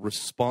woman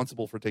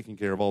responsible for taking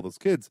care of all those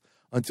kids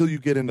until you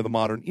get into the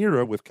modern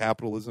era with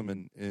capitalism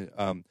and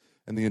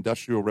the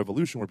Industrial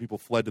Revolution, where people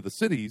fled to the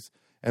cities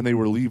and they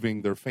were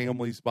leaving their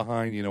families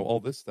behind, all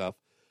this stuff.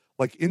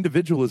 Like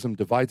individualism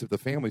divides up the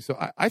family. So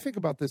I think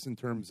about this in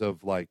terms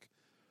of like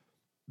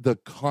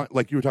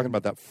like you were talking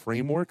about that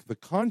framework. The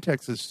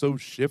context is so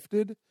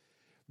shifted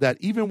that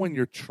even when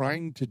you're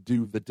trying to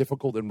do the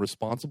difficult and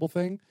responsible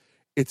thing,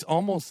 it's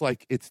almost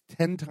like it's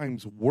 10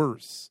 times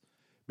worse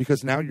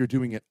because now you're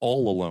doing it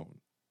all alone.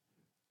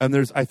 And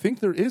I think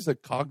there is a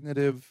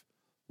cognitive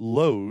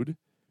load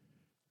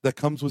that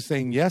comes with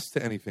saying yes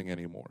to anything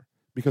anymore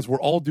because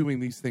we're all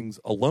doing these things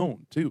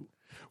alone too.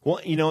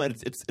 Well,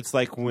 it's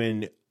like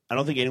when I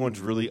don't think anyone's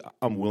really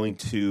willing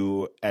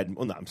to I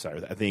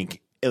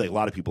think like a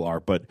lot of people are,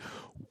 but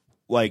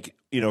like,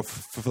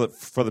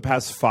 for the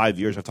past 5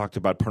 years, I've talked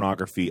about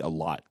pornography a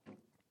lot,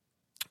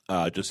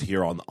 just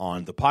here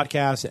on the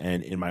podcast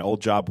and in my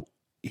old job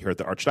here at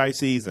the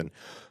Archdiocese, and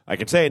I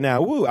can say it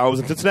now. Woo! I was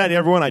in Cincinnati,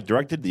 everyone. I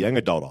directed the young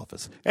adult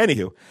office.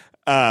 Anywho,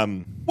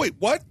 Wait,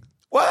 what?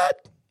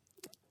 what?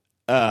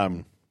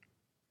 Oh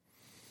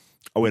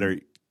wait, are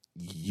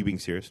you being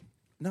serious?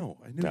 No,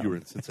 I knew you were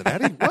in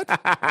Cincinnati. What?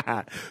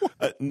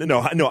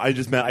 No. I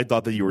just meant I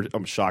thought that you were.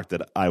 I'm shocked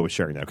that I was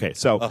sharing that. Okay,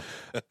 so,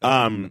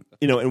 and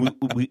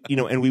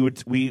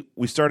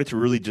we started to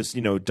really just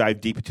dive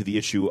deep into the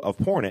issue of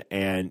porn,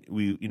 and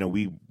we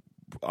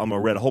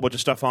read a whole bunch of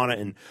stuff on it,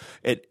 and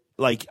it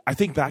I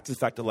think back to the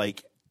fact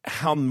that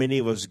how many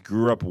of us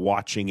grew up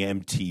watching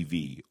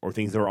MTV or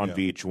things that were on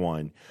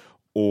VH1,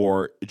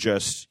 or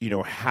just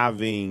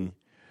having.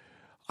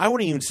 I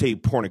wouldn't even say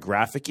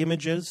pornographic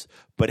images,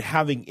 but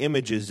having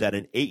images that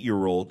an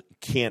 8-year-old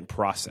can't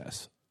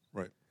process,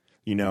 Right.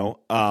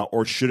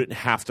 Or shouldn't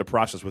have to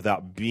process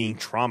without being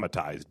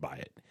traumatized by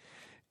it.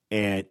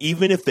 And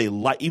even if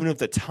even if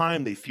the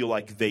time they feel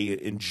like they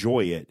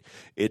enjoy it,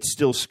 it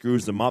still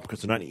screws them up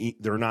because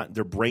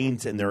their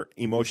brains and their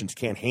emotions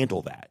can't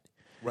handle that.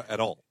 Right,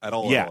 at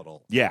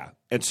all. Yeah.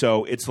 And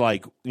so it's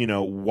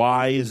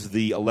why is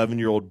the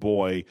 11-year-old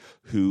boy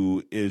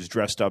who is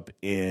dressed up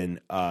in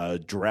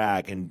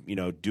drag and,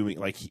 doing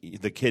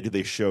the kid who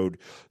they showed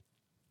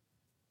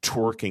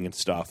twerking and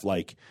stuff,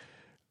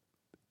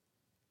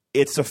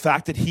 it's the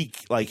fact that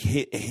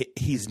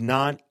he's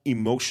not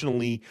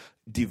emotionally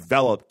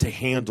developed to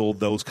handle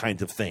those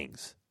kinds of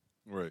things.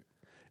 Right.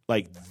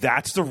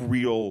 That's the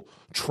real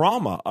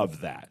trauma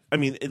of that. I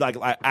mean,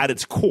 at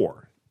its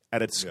core.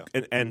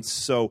 And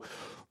so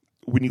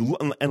when you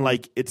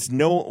it's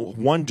no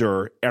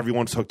wonder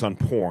everyone's hooked on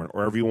porn,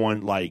 or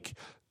everyone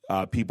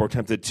people are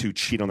tempted to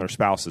cheat on their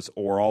spouses,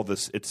 or all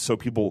this. It's so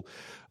people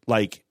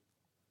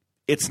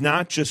it's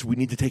not just we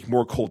need to take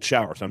more cold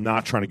showers. I'm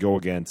not trying to go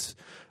against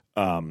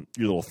your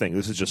little thing.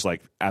 This is just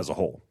as a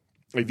whole.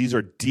 These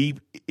are deep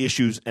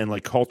issues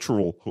and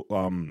cultural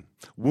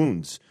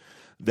wounds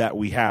that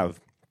we have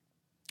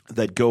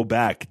that go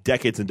back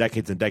decades and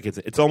decades and decades.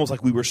 It's almost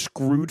like we were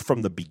screwed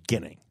from the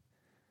beginning.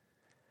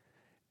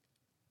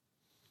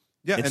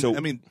 Yeah, and I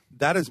mean,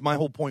 that is my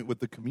whole point with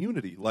the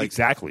community.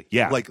 Exactly,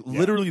 yeah.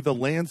 Literally the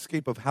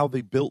landscape of how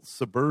they built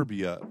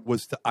suburbia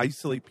was to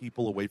isolate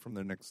people away from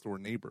their next-door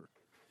neighbor.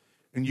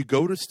 And you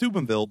go to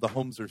Steubenville, the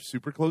homes are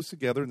super close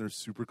together, and they're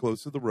super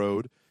close to the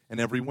road, and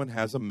everyone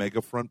has a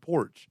mega front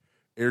porch.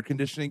 Air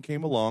conditioning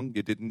came along.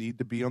 You didn't need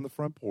to be on the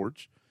front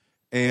porch.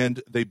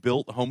 And they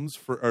built homes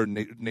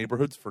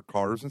neighborhoods for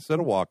cars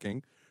instead of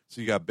walking. So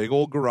you got big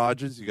old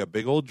garages, you got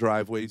big old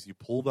driveways. You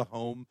pull the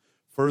home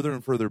further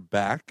and further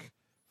back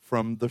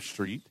from the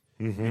street.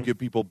 Mm-hmm. You give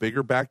people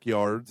bigger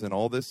backyards and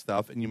all this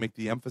stuff, and you make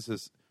the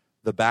emphasis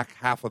the back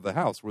half of the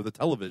house where the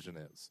television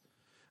is.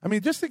 I mean,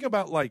 just think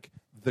about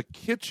the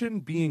kitchen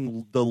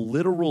being the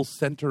literal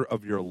center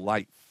of your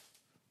life,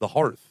 the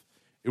hearth.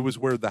 It was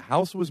where the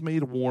house was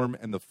made warm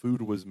and the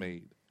food was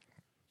made.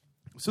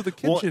 So the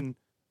kitchen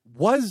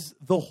was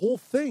the whole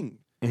thing.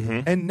 Mm-hmm.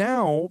 And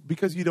now,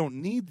 because you don't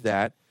need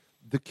that,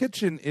 the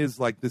kitchen is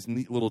this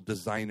neat little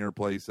designer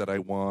place that I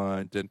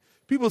want, and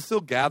people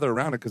still gather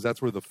around it because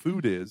that's where the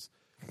food is.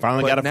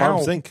 Finally got a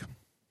farm sink.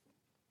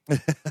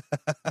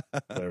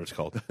 Whatever it's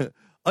called.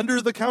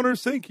 Under the counter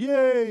sink,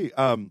 yay!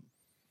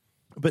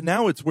 But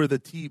now it's where the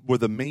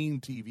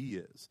main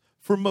TV is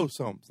for most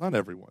homes, not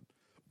everyone.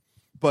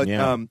 But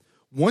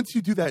once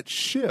you do that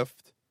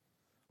shift,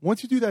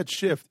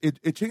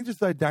 it changes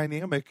that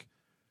dynamic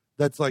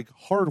that's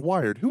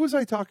hardwired. Who was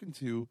I talking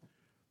to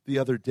the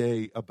other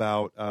day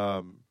about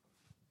it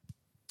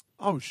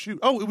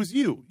was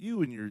you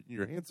and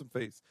your handsome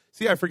face.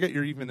 See, I forget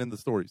you're even in the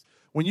stories.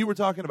 When you were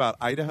talking about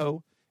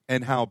Idaho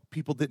and how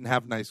people didn't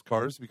have nice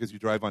cars because you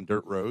drive on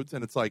dirt roads,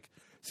 and it's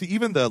see,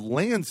 even the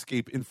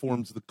landscape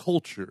informs the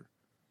culture.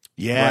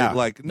 Yeah.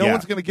 Right? No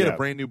one's going to get a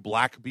brand new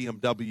black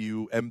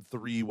BMW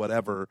M3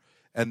 whatever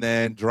and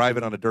then drive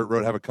it on a dirt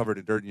road, have it covered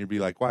in dirt, and you'd be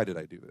like, why did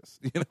I do this?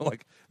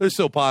 There's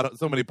so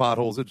many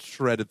potholes, it's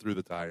shredded through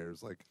the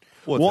tires.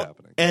 What's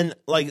happening? And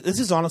this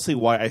is honestly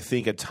why I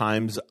think at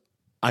times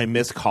I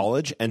miss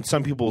college, and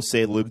some people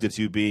say, Luke, that's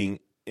you being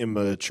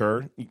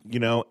immature,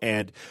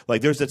 and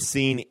there's that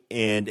scene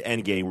in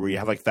Endgame where you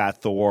have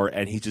Fat Thor,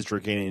 and he's just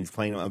drinking and he's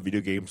playing on video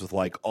games with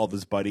all of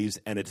his buddies,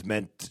 and it's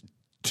meant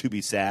to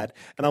be sad.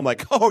 And I'm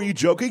like, oh, are you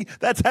joking?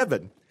 That's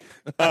heaven.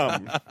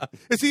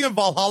 Is he in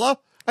Valhalla?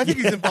 I think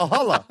he's in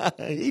Valhalla.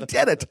 He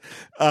did it.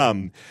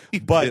 He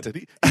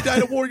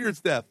died a warrior's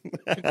death.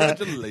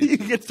 Congratulations. He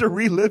gets to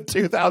relive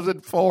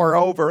 2004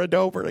 over and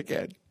over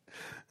again.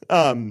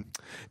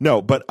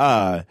 No, but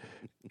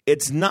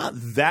it's not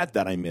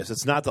that I miss.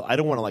 It's not that I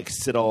don't want to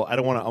sit I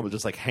don't want to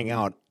just hang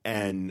out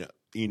and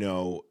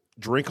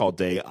drink all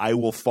day. I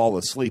will fall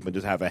asleep and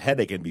just have a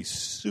headache and be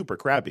super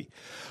crabby.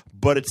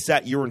 But it's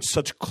that you're in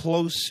such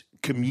close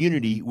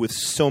community with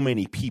so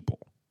many people.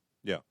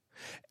 Yeah.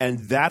 And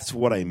that's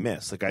what I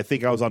miss. I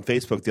think I was on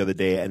Facebook the other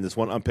day, and this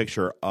one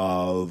picture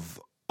of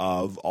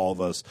all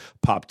of us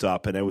popped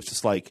up, and it was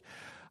just I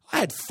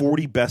had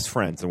 40 best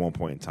friends at one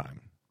point in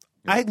time.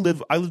 Yeah.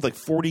 I lived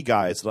 40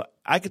 guys.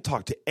 I could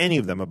talk to any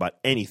of them about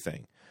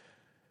anything.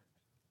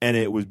 and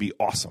it would be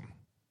awesome.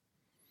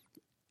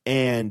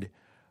 And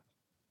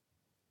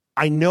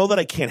I know that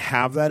I can't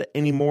have that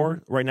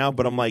anymore right now,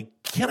 but I'm like,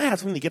 can I have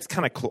something that gets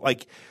kind of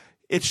like,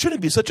 it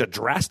shouldn't be such a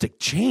drastic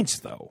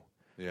change though.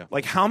 Yeah.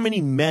 Like how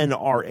many men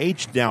our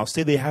age now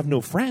say they have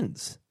no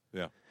friends?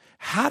 Yeah.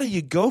 How do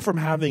you go from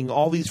having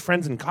all these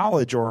friends in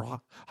college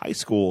or high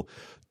school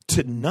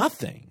to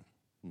nothing?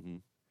 Mm-hmm.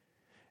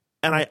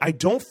 And I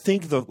don't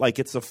think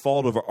it's the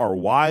fault of our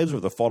wives or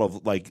the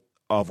fault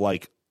of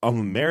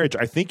marriage.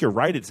 I think you're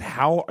right.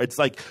 It's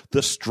like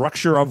the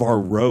structure of our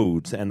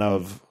roads and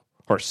of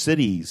our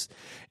cities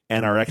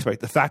and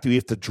the fact that we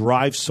have to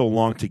drive so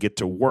long to get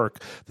to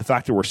work, the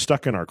fact that we're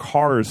stuck in our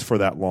cars for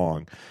that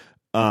long,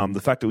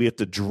 the fact that we have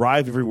to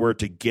drive everywhere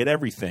to get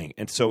everything.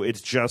 And so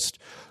it's just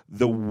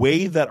the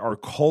way that our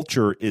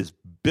culture is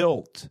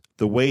built,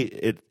 the way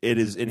it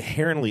is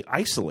inherently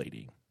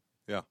isolating.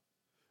 Yeah.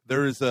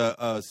 There is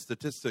a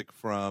statistic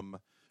from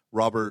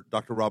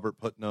Dr. Robert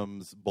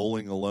Putnam's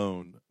Bowling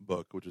Alone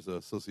book, which is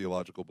a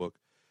sociological book,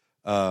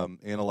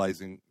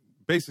 analyzing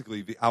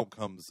basically the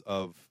outcomes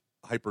of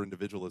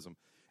hyper-individualism.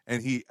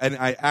 And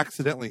I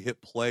accidentally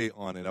hit play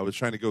on it. I was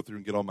trying to go through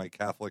and get all my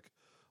Catholic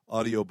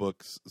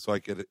audiobooks so I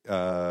could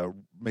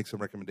make some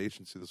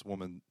recommendations to this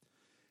woman.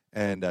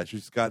 And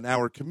she's got an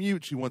hour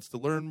commute. She wants to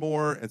learn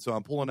more. And so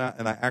I'm pulling out,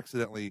 and I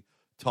accidentally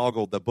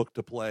toggled the book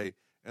to play.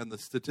 And the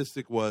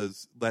statistic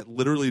was that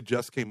literally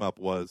just came up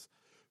was,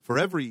 for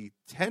every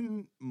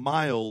 10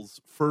 miles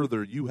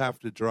further you have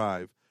to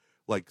drive,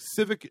 like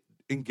civic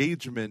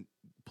engagement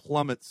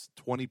plummets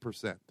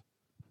 20%.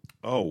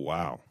 Oh,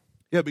 wow.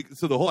 Yeah,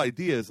 so the whole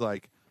idea is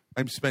like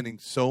I'm spending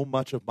so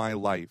much of my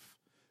life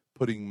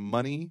putting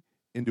money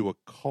into a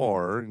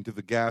car, into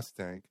the gas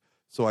tank,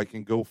 so I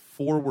can go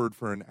forward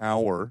for an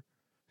hour,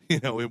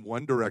 in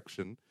one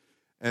direction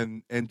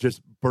and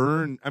just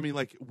burn. I mean,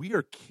 like we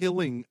are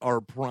killing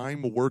our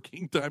prime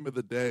working time of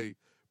the day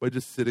by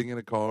just sitting in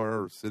a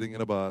car or sitting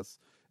in a bus.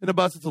 In a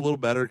bus, it's a little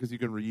better because you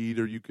can read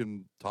or you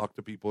can talk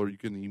to people or you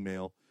can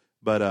email.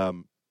 But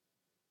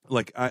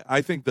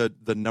I think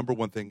that the number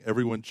one thing,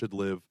 everyone should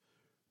live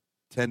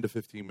 10 to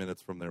 15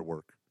 minutes from their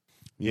work.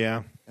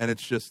 Yeah. And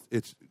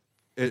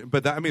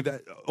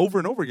that over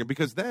and over again,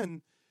 because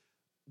then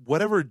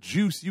whatever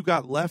juice you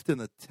got left in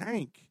the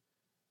tank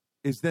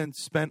is then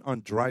spent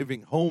on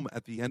driving home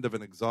at the end of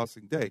an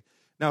exhausting day.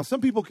 Now,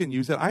 some people can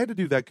use it. I had to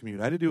do that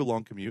commute. I had to do a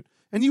long commute.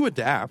 And you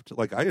adapt,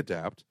 like I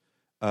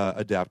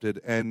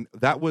adapted. And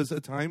that was a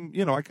time,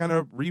 I kind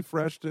of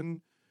refreshed and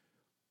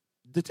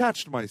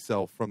detached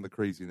myself from the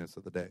craziness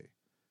of the day.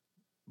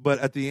 But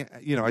at the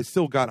end, I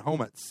still got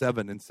home at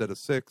 7 instead of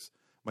 6.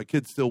 My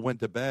kids still went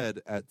to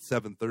bed at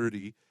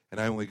 7:30, and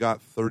I only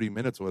got 30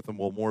 minutes with them.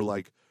 Well, more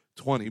like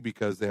 20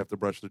 because they have to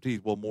brush their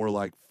teeth. Well, more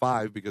like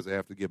 5 because they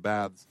have to get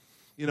baths.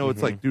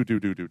 It's like do.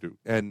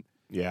 And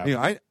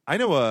yeah, I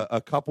know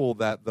a couple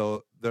that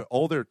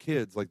all their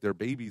kids, like their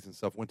babies and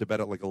stuff, went to bed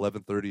at like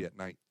 11:30 at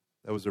night.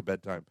 That was their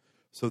bedtime,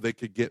 so they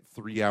could get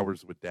 3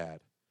 hours with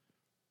dad.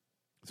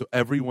 So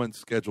everyone's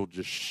schedule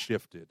just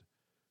shifted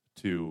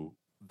to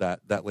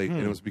that late,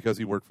 and it was because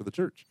he worked for the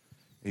church.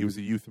 He was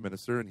a youth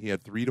minister, and he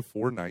had 3 to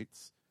 4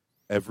 nights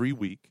every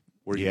week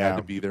where he had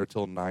to be there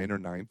till 9 or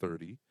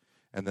 9:30,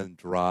 and then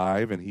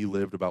drive. And he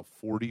lived about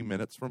 40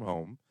 minutes from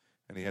home,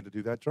 and he had to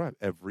do that drive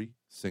every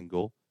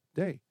single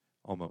day,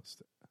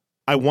 almost.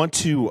 I want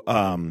to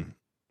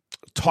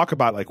talk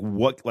about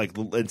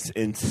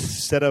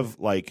instead of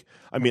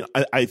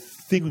I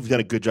think we've done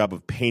a good job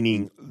of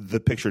painting the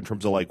picture in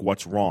terms of like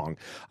what's wrong.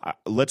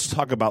 Let's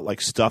talk about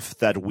like stuff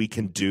that we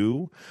can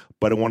do,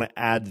 but I want to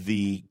add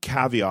the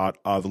caveat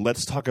of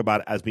let's talk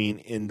about it as being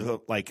in the,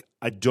 like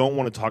I don't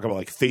want to talk about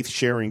like faith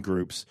sharing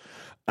groups,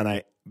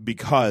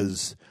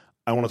 because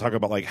I want to talk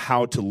about like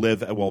how to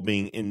live while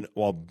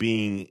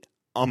being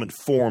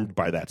informed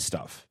by that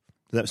stuff.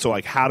 So,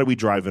 like, how do we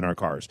drive in our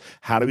cars?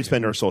 How do we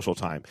spend our social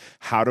time?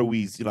 How do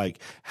we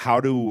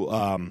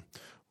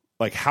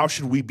how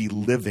should we be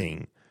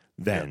living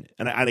then?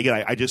 Yeah. And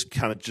again, I just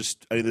kind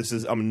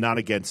of I'm not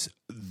against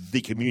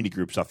the community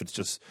group stuff. It's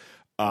just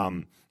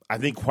I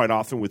think quite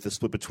often with the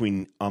split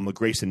between the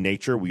grace and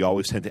nature, we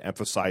always tend to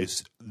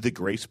emphasize the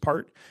grace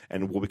part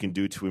and what we can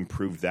do to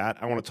improve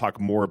that. I want to talk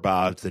more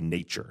about the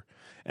nature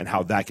and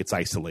how that gets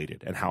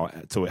isolated and how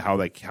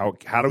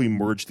do we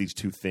merge these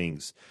two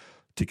things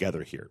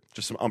together here?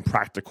 Just some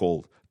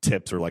unpractical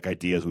tips or like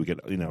ideas we could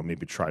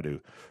maybe try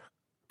to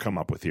come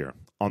up with here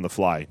on the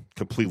fly,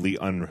 completely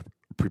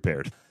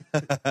unprepared.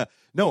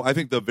 No, I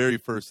think the very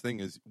first thing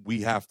is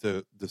we have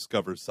to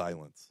discover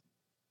silence.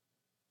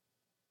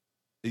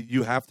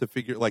 You have to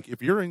figure, like,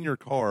 if you're in your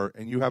car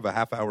and you have a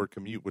half-hour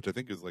commute, which I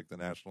think is like the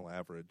national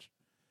average,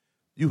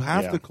 you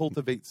have to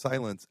cultivate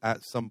silence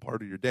at some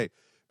part of your day.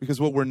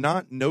 Because what we're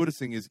not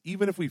noticing is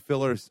even if we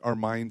fill our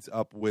minds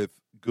up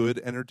with good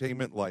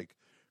entertainment, like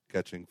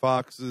Catching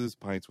Foxes,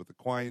 Pints with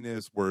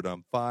Aquinas, Word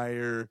on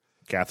Fire,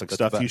 Catholic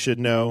stuff you should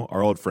know,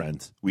 our old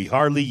friends. We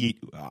hardly eat.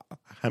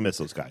 I miss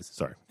those guys.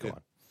 Sorry, go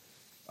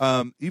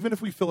on. Even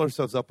if we fill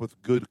ourselves up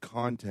with good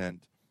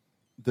content,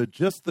 the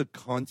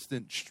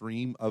constant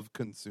stream of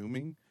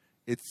consuming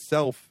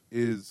itself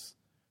is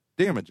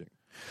damaging.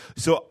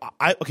 So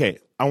I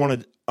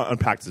want to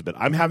unpack this a bit.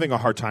 I'm having a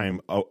hard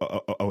time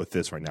with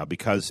this right now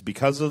because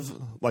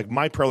of like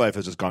my prayer life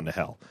has just gone to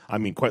hell. I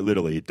mean, quite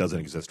literally, it doesn't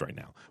exist right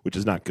now, which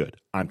is not good.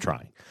 I'm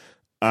trying.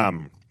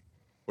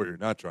 Or you're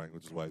not trying,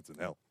 which is why it's in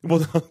hell.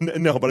 Well,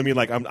 no, but I mean,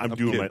 like I'm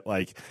doing kidding.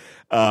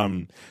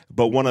 my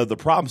but one of the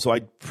problems. So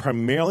I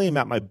primarily am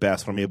at my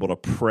best when I'm able to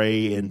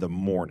pray in the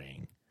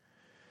morning.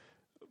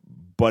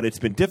 But it's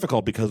been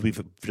difficult because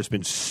we've just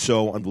been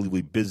so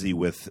unbelievably busy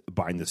with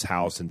buying this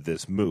house and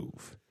this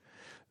move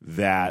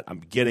that I'm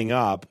getting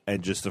up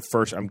and just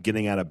I'm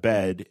getting out of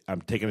bed, I'm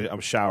taking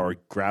a shower,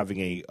 grabbing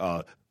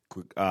a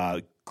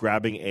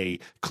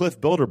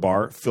Cliff Builder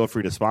bar. Feel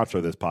free to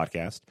sponsor this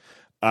podcast,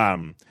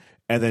 and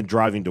then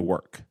driving to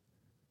work.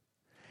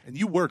 And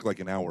you work like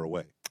an hour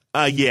away.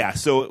 Yeah.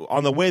 So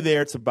on the way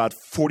there, it's about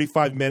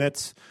 45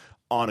 minutes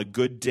on a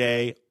good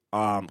day.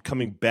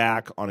 Coming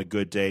back on a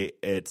good day,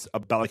 it's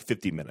about like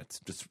 50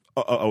 minutes, just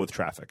with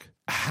traffic.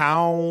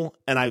 I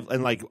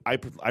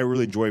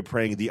really enjoy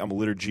praying the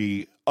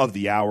liturgy of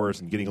the hours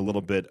and getting a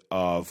little bit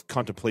of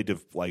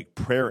contemplative like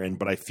prayer in,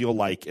 but I feel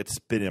like it's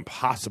been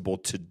impossible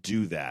to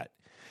do that,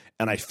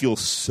 and I feel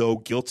so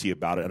guilty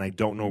about it, and I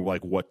don't know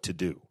like what to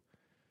do.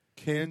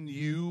 Can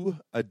you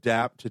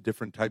adapt to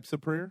different types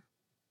of prayer?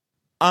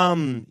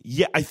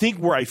 Yeah, I think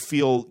where I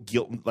feel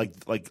guilt, like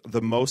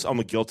the most I'm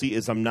guilty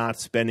is I'm not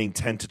spending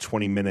 10 to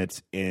 20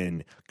 minutes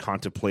in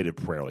contemplative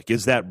prayer. Like,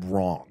 is that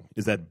wrong?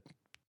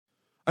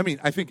 I mean,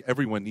 I think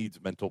everyone needs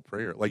mental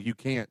prayer. Like, you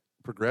can't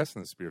progress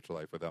in the spiritual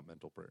life without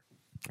mental prayer.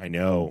 I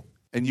know.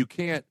 And you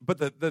can't,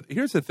 but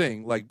here's the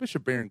thing, like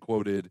Bishop Barron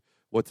quoted,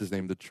 what's his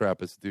name, the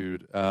Trappist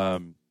dude,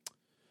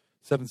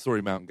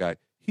 7-Story Mountain guy.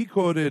 He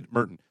quoted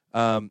Merton.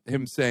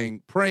 Him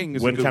saying praying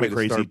is went a good kind way of to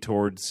crazy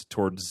start.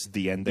 towards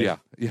the end there.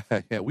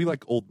 Yeah. We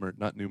like old Merton,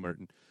 not new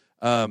Merton.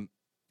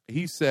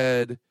 He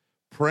said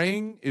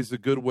praying is a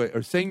good way,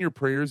 or saying your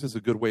prayers is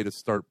a good way to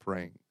start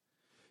praying.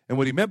 And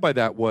what he meant by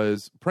that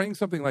was praying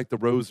something like the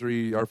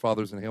Rosary, Our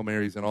Fathers and Hail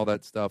Marys and all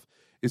that stuff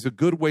is a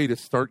good way to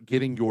start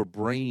getting your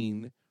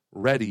brain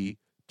ready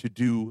to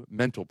do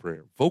mental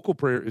prayer. Vocal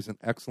prayer is an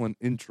excellent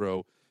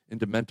intro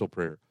into mental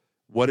prayer.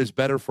 What is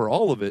better for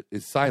all of it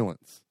is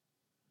silence.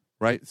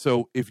 Right?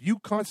 So if you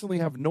constantly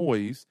have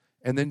noise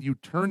and then you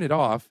turn it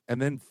off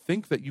and then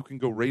think that you can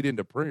go right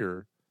into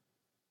prayer,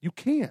 you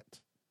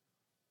can't.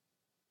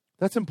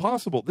 That's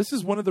impossible. This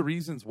is one of the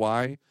reasons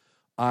why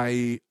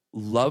I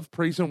love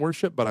praise and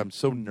worship, but I'm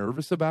so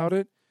nervous about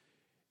it,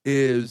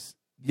 is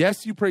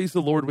yes, you praise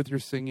the Lord with your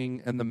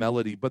singing and the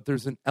melody, but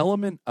there's an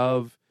element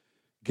of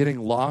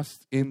getting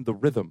lost in the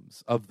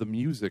rhythms of the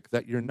music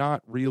that you're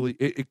not really,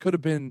 it could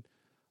have been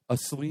a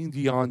Celine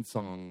Dion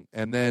song,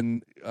 and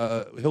then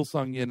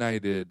Hillsong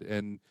United,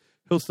 and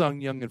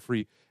Hillsong Young and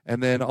Free,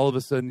 and then all of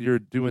a sudden you're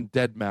doing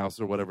Dead Mouse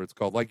or whatever it's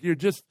called. Like, you're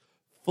just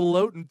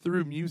floating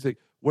through music.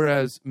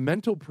 Whereas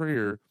mental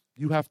prayer,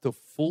 you have to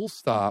full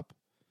stop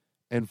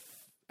and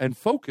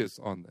focus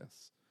on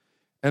this.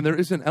 And there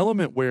is an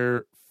element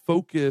where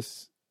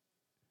focus,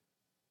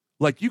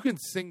 like you can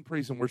sing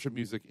praise and worship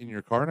music in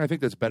your car, and I think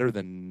that's better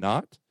than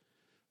not.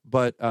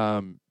 But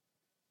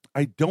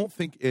I don't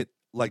think it,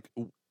 like,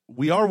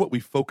 we are what we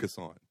focus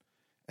on.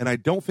 And I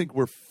don't think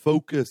we're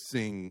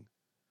focusing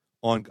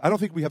on, I don't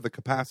think we have the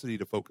capacity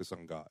to focus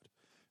on God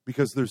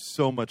because there's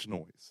so much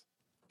noise.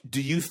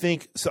 Do you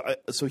think, so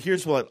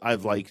here's what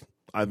I've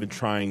been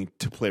trying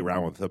to play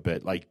around with a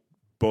bit, like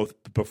both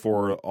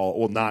before all,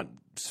 well, not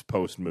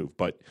post move,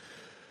 but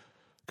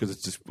because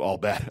it's just all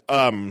bad.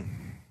 I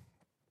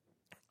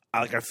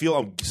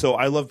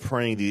love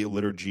praying the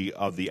liturgy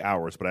of the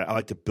hours, but I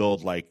like to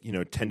build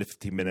 10 to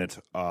 15 minutes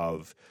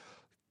of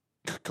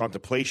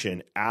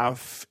contemplation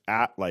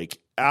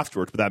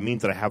afterwards, but that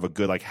means that I have a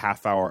good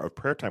half hour of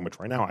prayer time, which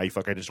right now I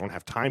feel like I just don't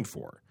have time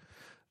for.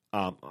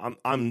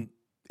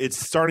 It's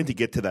starting to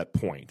get to that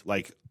point.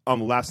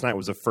 Last night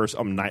was the first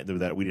night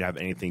that we didn't have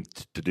anything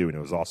to do, and it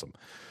was awesome.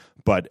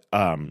 But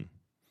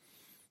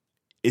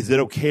is it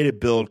okay to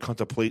build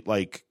contemplative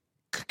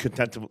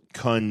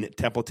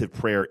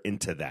prayer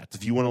into that?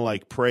 If you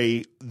want to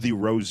pray the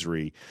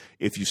Rosary,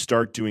 if you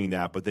start doing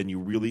that, but then you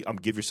really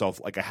give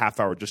yourself a half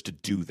hour just to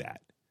do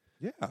that.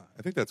 Yeah,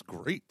 I think that's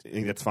great. You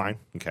think that's fine?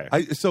 Okay.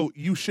 So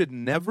you should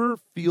never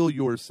feel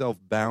yourself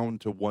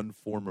bound to one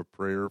form of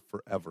prayer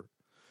forever.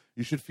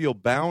 You should feel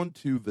bound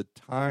to the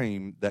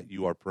time that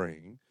you are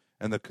praying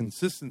and the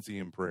consistency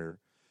in prayer,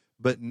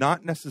 but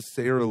not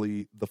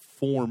necessarily the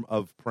form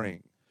of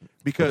praying.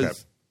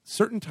 Because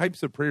certain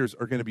types of prayers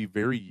are going to be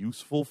very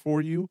useful for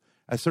you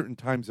at certain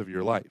times of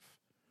your life.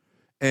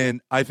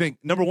 And I think,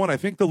 number one, I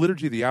think the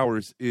Liturgy of the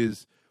Hours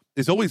is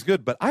always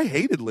good, but I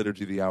hated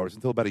Liturgy of the Hours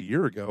until about a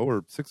year ago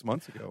or 6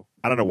 months ago.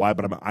 I don't know why,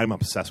 but I'm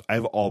obsessed.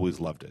 I've always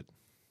loved it.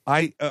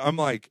 I'm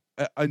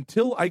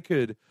until I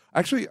could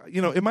actually,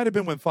 it might have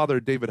been when Father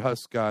David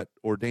Huss got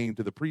ordained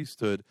to the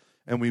priesthood,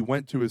 and we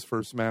went to his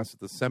first mass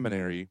at the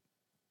seminary,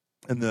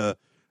 and the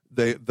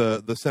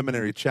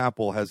seminary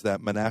chapel has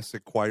that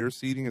monastic choir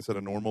seating instead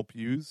of normal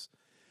pews,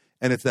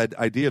 and it's that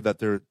idea that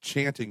they're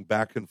chanting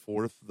back and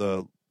forth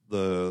the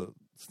the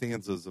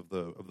stanzas of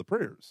the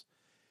prayers.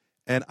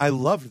 And I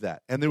loved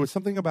that. And there was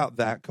something about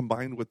that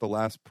combined with the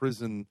last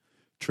prison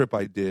trip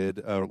I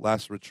did,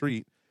 last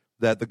retreat,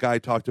 that the guy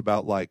talked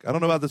about, like, I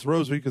don't know about this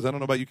rosary because I don't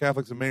know about you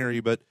Catholics and Mary,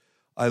 but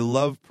I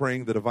love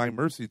praying the Divine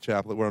Mercy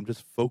Chaplet where I'm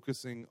just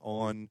focusing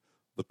on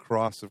the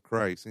cross of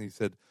Christ. And he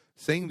said,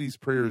 saying these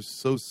prayers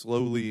so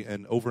slowly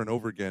and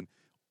over again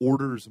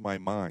orders my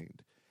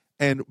mind.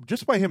 And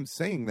just by him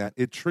saying that,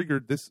 it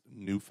triggered this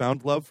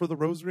newfound love for the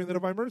rosary and the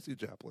Divine Mercy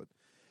Chaplet.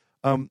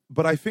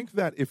 But I think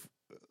that if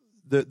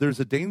there's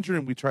a danger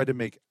and we try to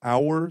make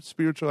our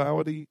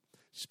spirituality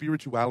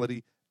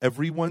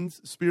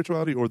everyone's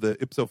spirituality, or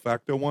the ipso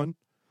facto one,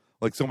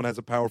 like someone has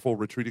a powerful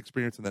retreat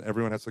experience and then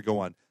everyone has to go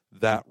on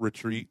that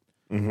retreat.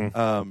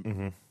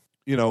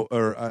 You know,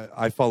 or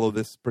I follow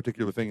this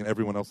particular thing and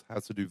everyone else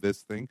has to do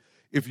this thing.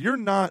 If you're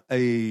not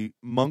a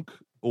monk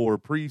or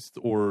priest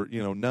or,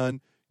 you know,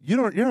 nun,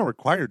 you're not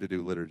required to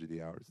do Liturgy of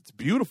the Hours. It's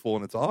beautiful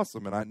and it's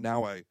awesome, and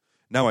now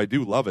I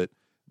do love it.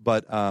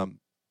 But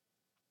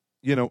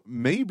you know,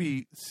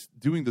 maybe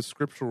doing the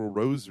scriptural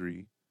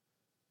rosary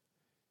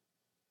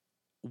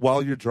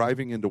while you're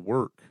driving into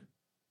work,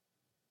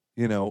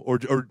 you know,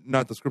 or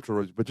not the scriptural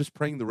rosary, but just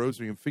praying the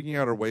rosary and figuring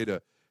out a way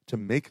to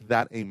make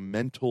that a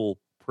mental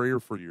prayer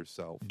for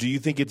yourself. Do you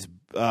think it's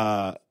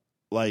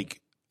like?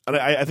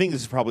 I think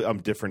this is probably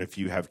different if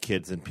you have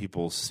kids and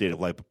people's state of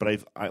life.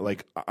 But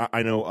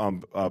I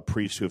know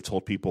priests who have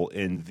told people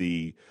in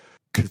the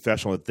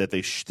confessional that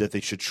they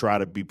should try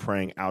to be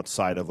praying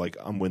outside of like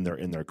when they're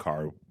in their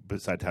car,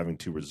 besides having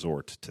to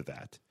resort to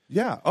that.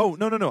 Yeah. Oh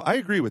no. I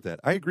agree with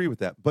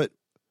that. But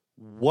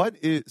what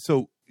is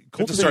so?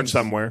 To start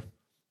somewhere.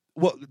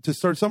 Well, to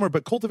start somewhere,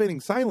 but cultivating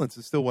silence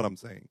is still what I'm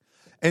saying,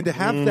 and to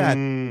have that,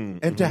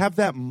 and to have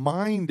that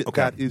mind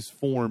that is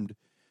formed.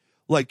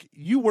 Like,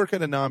 you work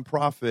at a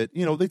nonprofit,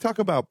 you know, they talk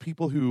about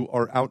people who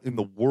are out in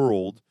the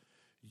world.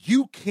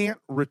 You can't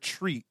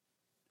retreat.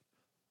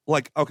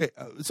 Like, okay,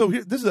 so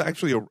here, this is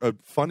actually a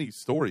funny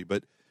story,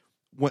 but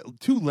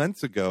 2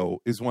 Lents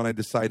ago is when I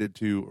decided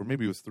to, or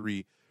maybe it was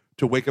 3,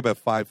 to wake up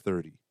at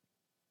 5:30.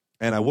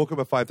 And I woke up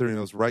at 5:30 and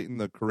I was writing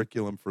the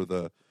curriculum for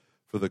the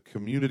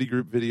community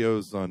group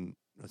videos on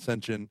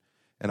Ascension.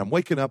 And I'm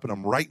waking up and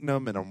I'm writing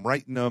them.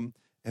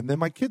 And then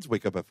my kids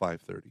wake up at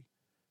 5:30.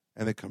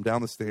 And they come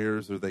down the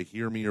stairs or they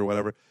hear me or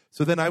whatever.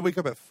 So then I wake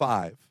up at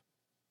 5.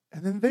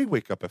 And then they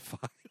wake up at 5.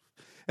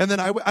 And then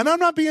and I'm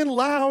not being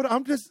loud.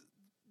 I'm just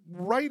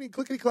writing,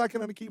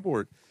 clickety-clacking on a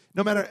keyboard.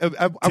 No matter,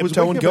 I was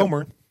waking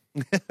Gomer.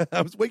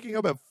 I was waking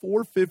up at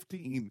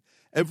 4:15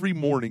 every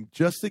morning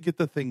just to get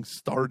the thing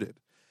started.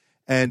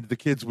 And the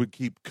kids would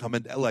keep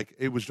coming, like,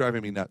 it was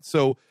driving me nuts.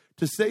 So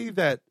to say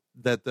that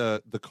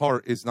the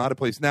car is not a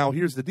place. Now,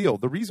 here's the deal.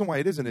 The reason why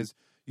it isn't is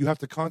you have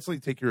to constantly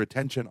take your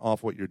attention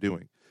off what you're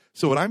doing.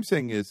 So what I'm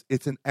saying is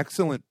it's an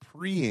excellent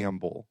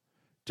preamble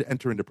to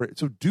enter into prayer.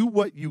 So do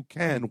what you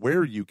can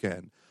where you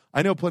can.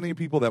 I know plenty of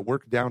people that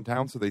work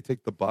downtown, so they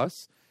take the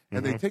bus.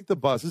 And they take the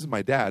bus, this is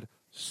my dad,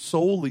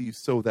 solely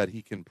so that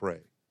he can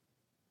pray.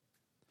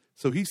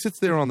 So he sits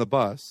there on the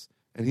bus,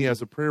 and he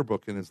has a prayer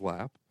book in his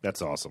lap.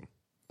 That's awesome.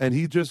 And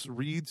he just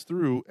reads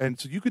through. And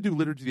so you could do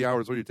Liturgy of the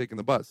Hours while you're taking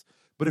the bus.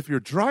 But if you're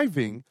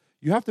driving,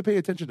 you have to pay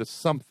attention to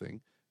something.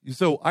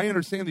 So I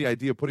understand the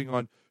idea of putting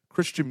on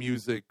Christian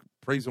music,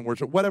 praise and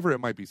worship, whatever it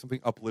might be,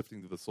 something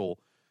uplifting to the soul,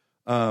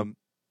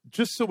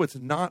 just so it's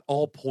not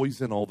all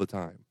poison all the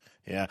time.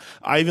 Yeah.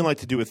 I even like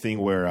to do a thing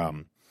where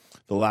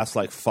the last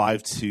like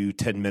 5 to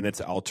 10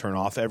 minutes, I'll turn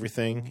off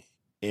everything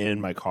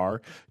in my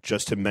car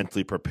just to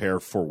mentally prepare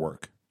for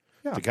work,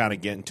 to kind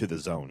of get into the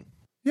zone.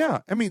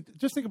 Yeah. I mean,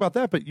 just think about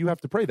that, but you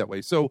have to pray that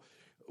way. So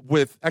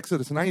with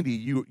Exodus 90,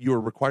 you're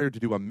required to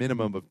do a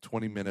minimum of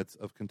 20 minutes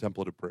of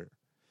contemplative prayer.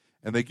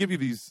 And they give you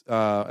these,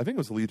 I think it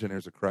was the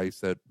Legionnaires of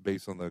Christ, that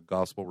based on the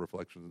gospel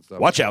reflections and stuff.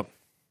 Watch out.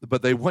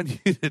 But they want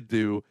you to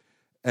do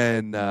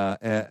an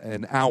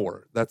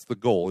hour. That's the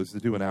goal, is to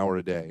do an hour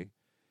a day.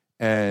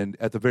 And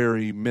at the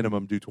very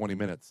minimum, do 20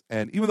 minutes.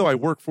 And even though I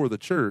work for the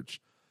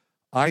church,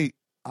 I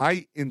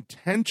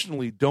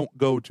intentionally don't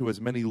go to as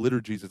many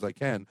liturgies as I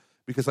can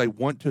because I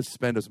want to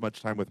spend as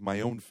much time with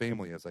my own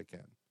family as I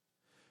can.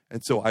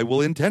 And so I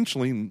will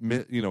intentionally,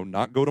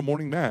 not go to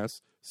morning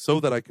mass so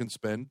that I can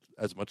spend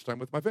as much time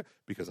with my family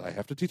because I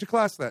have to teach a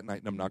class that night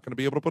and I'm not going to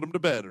be able to put them to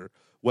bed or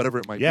whatever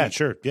it might be. Yeah,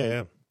 sure.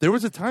 Yeah. There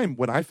was a time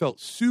when I felt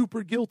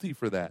super guilty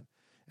for that.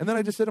 And then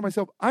I just said to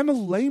myself, I'm a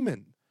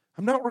layman.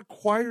 I'm not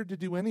required to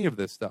do any of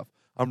this stuff.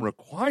 I'm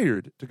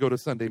required to go to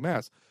Sunday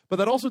Mass. But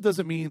that also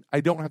doesn't mean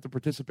I don't have to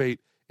participate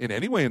in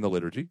any way in the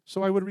liturgy.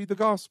 So I would read the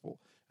gospel.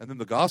 And then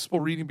the gospel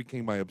reading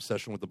became my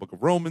obsession with the book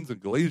of Romans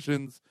and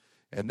Galatians.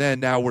 And then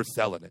now we're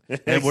selling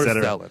it. And we're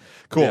selling.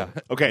 Cool. Yeah.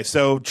 Okay,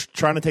 so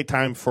trying to take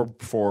time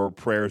for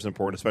prayer is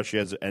important,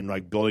 especially and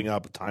like building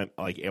up time,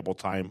 like ample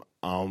time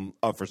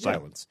for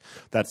silence.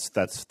 That's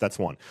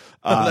one.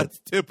 That's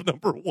tip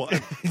number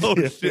 1. Oh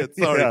shit!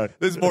 Sorry,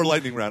 this is more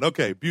lightning round.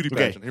 Okay, beauty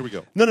pageant. Here we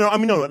go. No.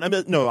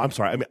 I'm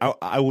sorry. I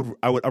mean,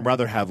 I'd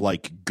rather have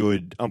like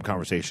good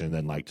conversation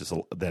than like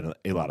than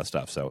a lot of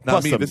stuff. So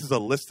not me. This is a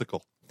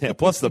listicle. Yeah,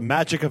 plus the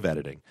magic of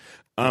editing.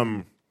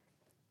 I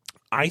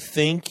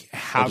think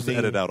I'll just having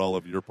edit out all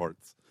of your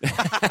parts. as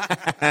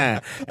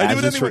I do it is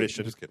anyway.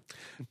 tradition. Just kidding.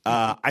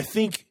 I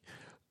think,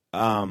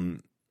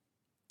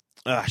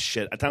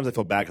 shit. At times I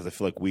feel bad because I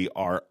feel like we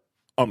are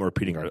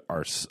repeating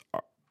our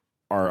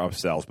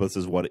ourselves, but this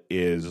is what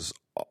is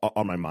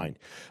on my mind.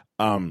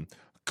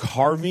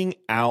 Carving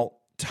out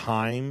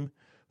time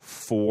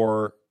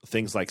for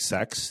things like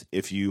sex,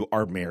 if you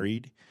are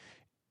married,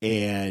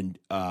 and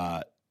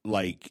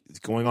like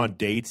going on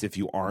dates if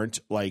you aren't,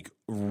 like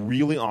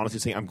really honestly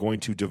saying I'm going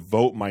to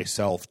devote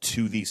myself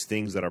to these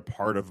things that are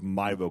part of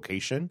my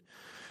vocation.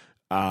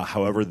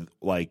 However,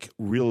 like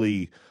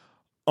really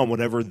on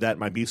whatever that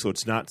might be. So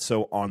it's not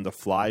so on the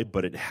fly,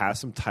 but it has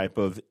some type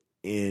of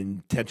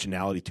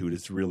intentionality to it.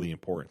 It's really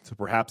important. So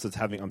perhaps it's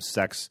having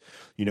sex,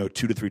 2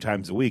 to 3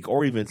 times a week,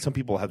 or even some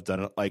people have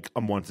done it like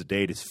once a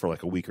day just for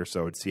like a week or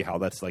so and see how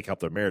that's like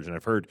helped their marriage. And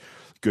I've heard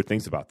good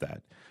things about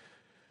that.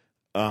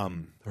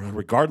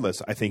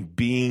 Regardless, I think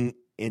being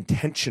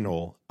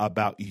intentional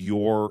about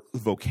your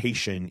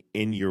vocation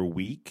in your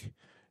week,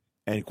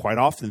 and quite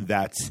often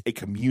that's a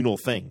communal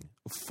thing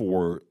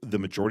for the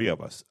majority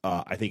of us,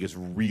 I think is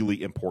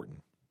really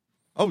important.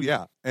 Oh,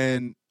 yeah.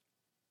 And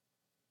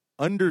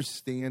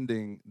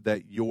understanding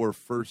that your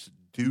first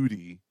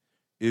duty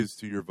is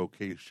to your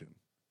vocation,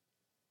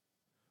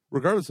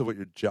 regardless of what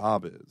your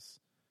job is.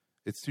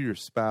 It's to your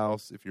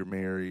spouse, if you're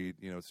married,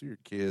 it's to your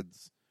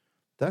kids.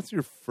 That's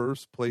your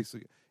first place.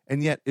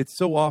 And yet it's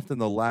so often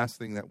the last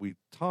thing that we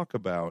talk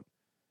about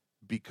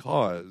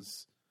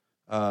because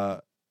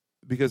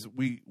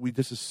we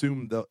just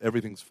assume that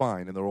everything's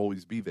fine and they'll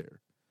always be there.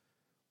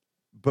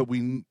 But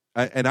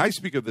I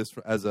speak of this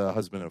as a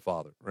husband and a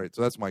father, right?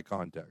 So that's my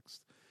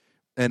context.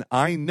 And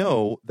I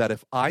know that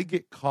if I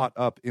get caught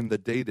up in the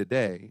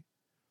day-to-day,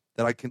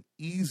 that I can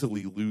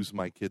easily lose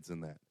my kids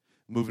in that,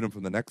 moving them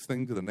from the next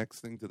thing to the next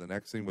thing to the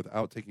next thing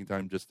without taking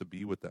time just to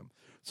be with them.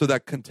 So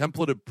that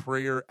contemplative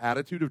prayer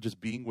attitude of just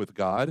being with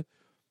God,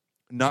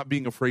 not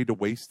being afraid to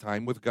waste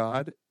time with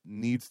God,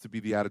 needs to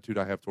be the attitude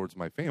I have towards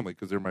my family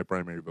because they're my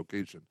primary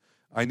vocation.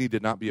 I need to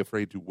not be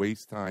afraid to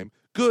waste time,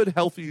 good,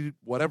 healthy,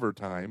 whatever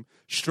time,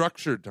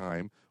 structured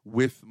time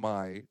with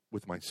my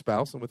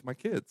spouse and with my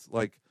kids.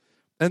 Like,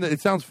 and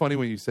it sounds funny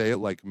when you say it,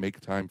 like make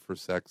time for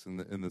sex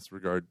in this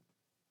regard.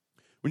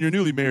 When you're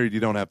newly married, you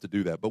don't have to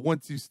do that. But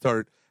once you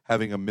start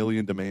having a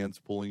million demands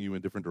pulling you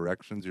in different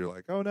directions, you're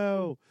like, oh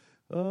no,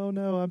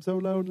 I'm so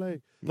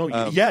lonely. No,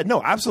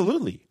 no,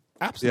 absolutely.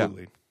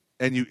 Absolutely.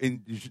 Yeah.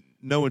 And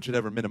no one should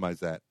ever minimize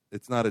that.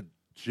 It's not a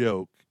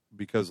joke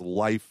because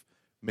life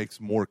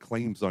makes more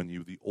claims on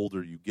you the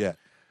older you get.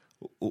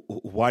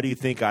 Why do you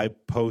think I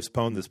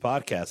postponed this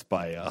podcast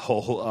by a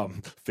whole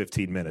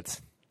 15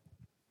 minutes?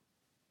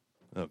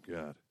 Oh,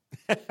 God.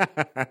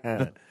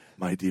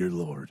 My dear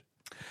Lord.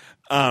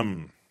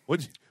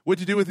 What'd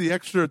you do with the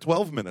extra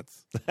 12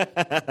 minutes?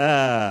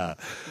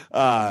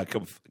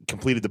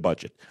 Completed the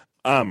budget.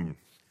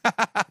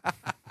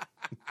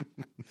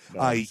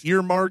 I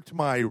earmarked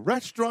my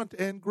restaurant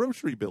and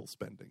grocery bill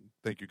spending.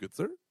 Thank you, good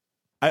sir.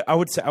 I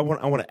would say I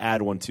want to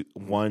add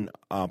one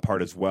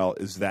part as well,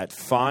 is that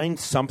find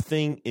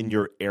something in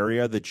your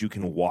area that you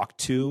can walk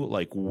to,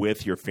 like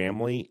with your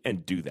family,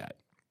 and do that.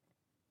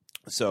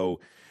 So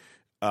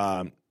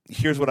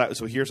here's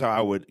how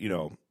I would,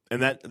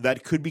 and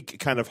that could be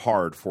kind of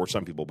hard for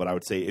some people, but I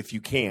would say if you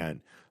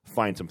can,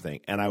 find something.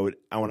 And I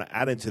want to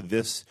add into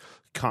this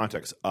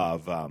context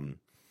of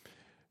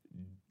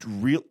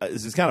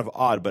it's kind of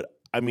odd, but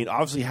I mean,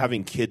 obviously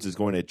having kids is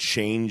going to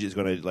change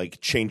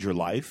your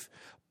life.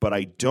 But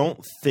I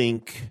don't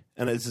think,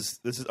 and this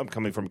is I'm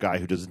coming from a guy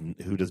who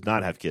does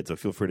not have kids, so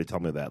feel free to tell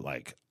me that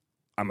like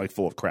I'm like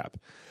full of crap.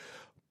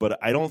 But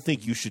I don't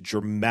think you should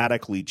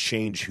dramatically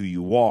change who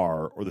you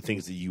are or the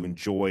things that you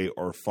enjoy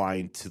or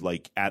find to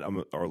like add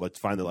or let's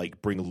find that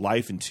like bring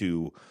life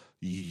into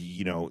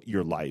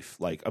your life.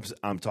 Like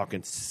I'm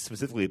talking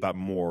specifically about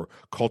more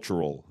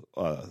cultural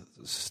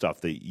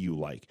stuff that you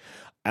like.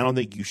 I don't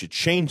think you should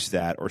change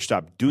that or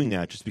stop doing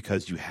that just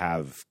because you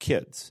have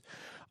kids.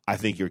 I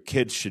think your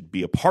kids should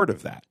be a part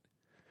of that.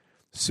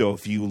 So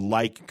if you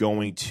like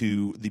going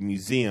to the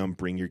museum,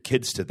 bring your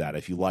kids to that.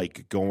 If you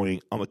like going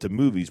to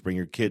movies, bring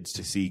your kids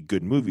to see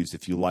good movies.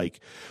 If you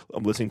like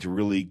listening to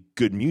really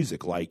good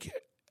music, like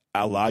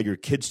allow your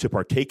kids to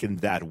partake in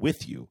that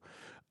with you.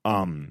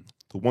 The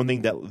one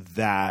thing that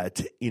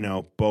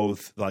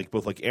both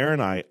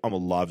Aaron and I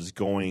love is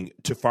going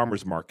to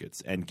farmers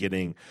markets and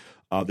getting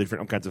the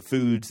different kinds of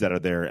foods that are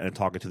there and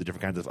talking to the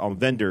different kinds of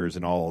vendors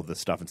and all of this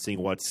stuff and seeing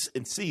what's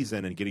in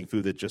season and getting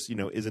food that just,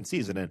 is in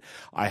season. And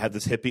I had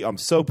this hippie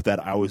soap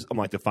that I always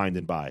like to find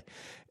and buy.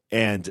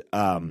 And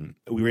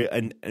we were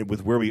and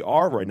with where we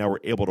are right now, we're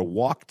able to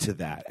walk to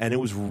that. And it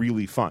was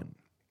really fun.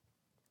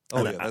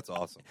 Oh, yeah, that's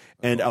awesome.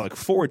 I look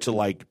forward to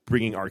like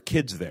bringing our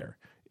kids there.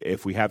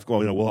 If we have,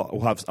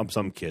 we'll have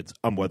some kids,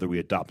 whether we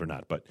adopt or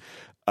not, but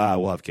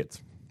we'll have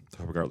kids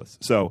regardless.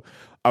 So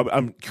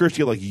I'm curious to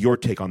get like your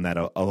take on that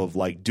of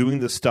like doing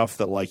the stuff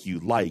that like you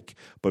like,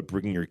 but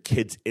bringing your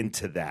kids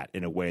into that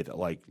in a way that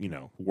like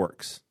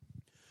works.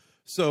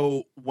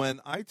 So when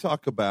I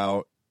talk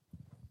about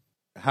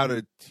how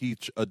to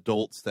teach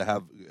adults to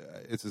have,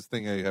 it's this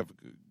thing I have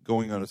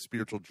going on a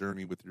spiritual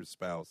journey with your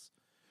spouse.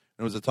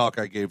 It was a talk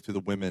I gave to the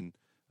women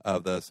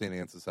of the St.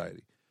 Anne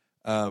Society.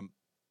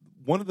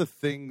 One of the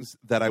things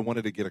that I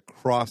wanted to get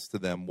across to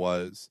them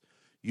was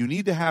you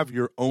need to have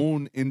your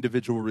own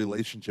individual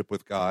relationship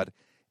with God,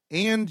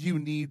 and you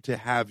need to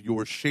have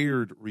your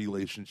shared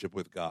relationship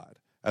with God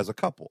as a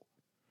couple,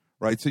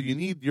 right? So you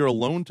need your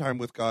alone time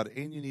with God,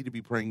 and you need to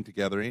be praying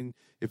together. And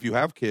if you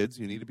have kids,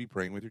 you need to be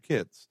praying with your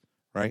kids,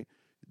 right?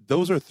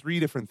 Those are three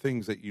different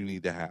things that you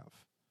need to have.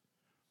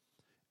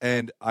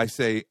 And I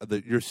say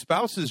that your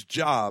spouse's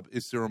job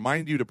is to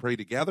remind you to pray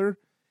together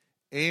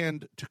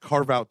and to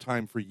carve out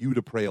time for you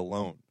to pray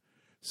alone.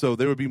 So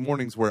there would be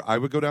mornings where I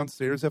would go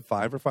downstairs at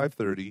 5 or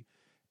 5:30,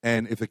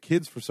 and if the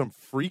kids, for some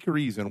freak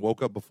reason,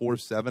 woke up before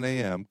 7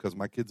 a.m., because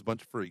my kid's a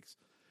bunch of freaks,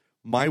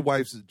 my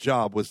wife's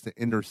job was to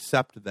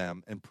intercept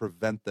them and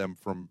prevent them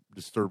from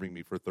disturbing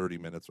me for 30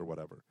 minutes or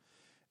whatever.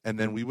 And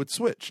then we would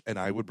switch, and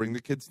I would bring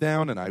the kids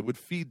down, and I would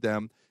feed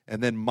them.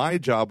 And then my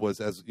job was,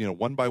 as you know,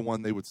 one by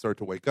one, they would start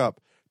to wake up,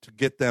 to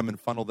get them and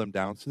funnel them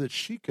down so that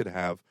she could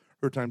have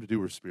her time to do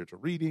her spiritual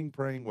reading,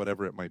 praying,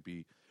 whatever it might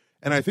be.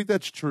 And I think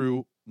that's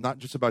true, not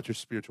just about your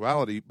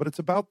spirituality, but it's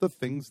about the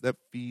things that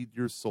feed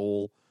your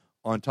soul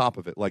on top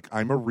of it. Like,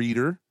 I'm a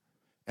reader,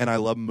 and I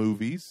love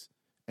movies,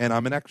 and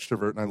I'm an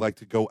extrovert, and I like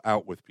to go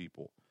out with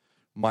people.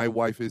 My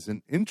wife is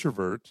an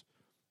introvert.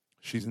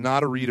 She's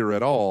not a reader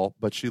at all,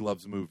 but she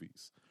loves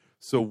movies.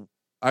 So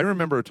I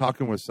remember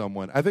talking with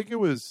someone, I think it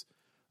was,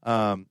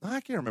 I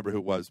can't remember who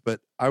it was,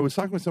 but I was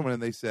talking with someone,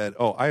 and they said,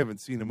 oh, I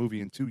haven't seen a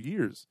movie in 2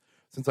 years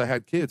since I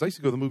had kids. I used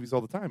to go to the movies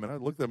all the time, and I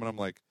looked at them, and I'm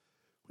like,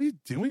 what are you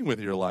doing with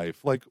your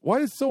life? Like, why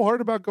is it so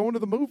hard about going to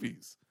the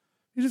movies?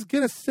 You just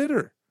get a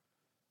sitter.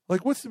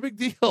 Like, what's the big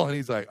deal? And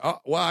he's like, oh,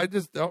 well, I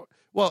just don't.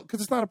 Well,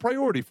 because it's not a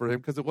priority for him,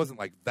 because it wasn't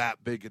like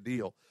that big a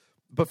deal.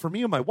 But for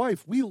me and my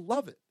wife, we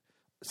love it.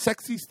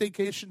 Sexy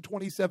Staycation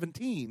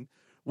 2017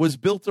 was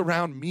built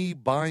around me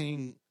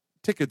buying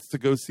tickets to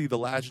go see The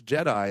Last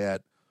Jedi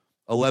at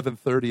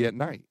 11:30 at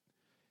night.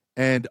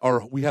 And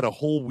we had a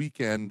whole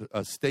weekend, a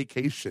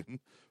staycation,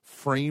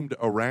 framed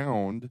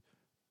around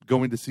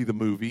going to see the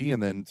movie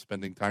and then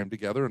spending time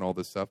together and all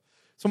this stuff.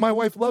 So my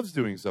wife loves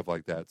doing stuff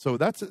like that. So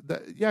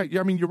yeah,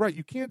 I mean, you're right.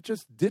 You can't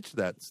just ditch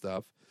that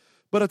stuff.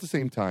 But at the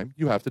same time,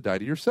 you have to die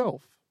to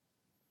yourself.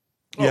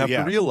 You have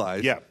to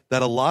realize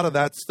that a lot of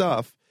that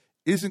stuff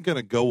isn't going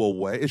to go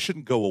away. It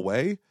shouldn't go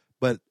away.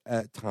 But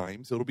at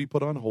times, it'll be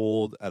put on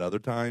hold. At other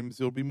times,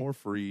 it'll be more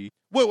free.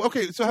 Well,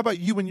 okay, so how about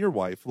you and your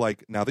wife?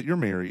 Like, now that you're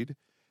married,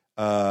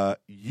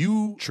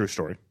 True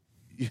story.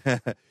 Yeah,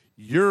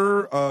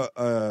 you're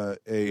a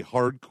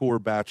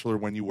hardcore bachelor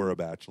when you were a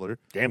bachelor.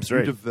 Damn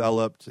straight.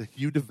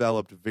 You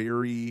developed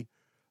very,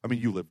 I mean,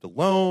 you lived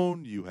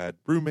alone, you had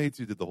roommates,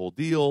 you did the whole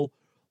deal.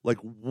 Like,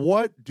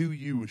 what do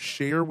you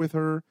share with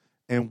her,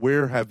 and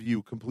where have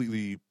you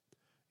completely,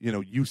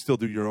 you still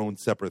do your own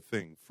separate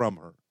thing from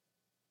her?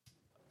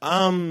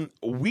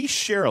 We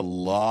share a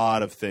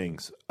lot of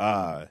things.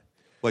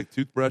 Like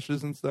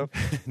toothbrushes and stuff?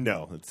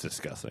 No, it's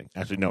disgusting.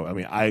 Actually, no. I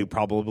mean, I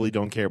probably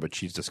don't care, but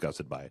she's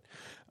disgusted by it.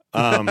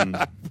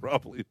 I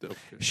probably don't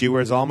care. She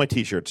wears all my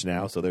T-shirts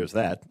now, so there's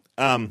that.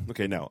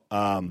 Okay, no.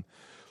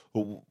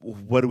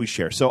 What do we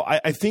share? So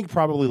I think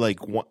probably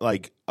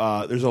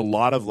there's a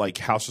lot of like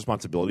house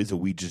responsibilities that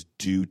we just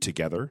do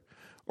together,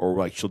 or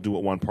like she'll do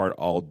it one part,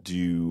 I'll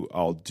do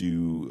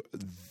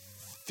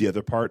the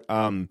other part.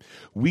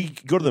 We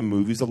go to the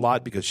movies a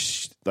lot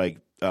because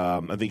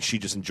I think she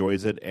just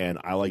enjoys it, and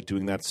I like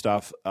doing that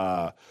stuff.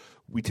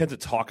 We tend to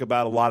talk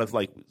about a lot of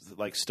like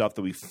stuff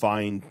that we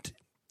find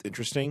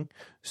interesting.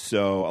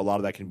 So a lot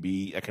of that can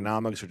be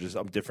economics or just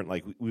different.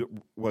 Like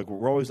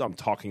we're always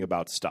talking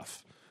about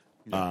stuff.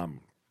 Yeah.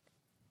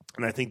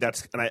 And I think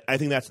that's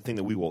the thing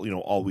that we will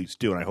always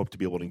do, and I hope to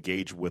be able to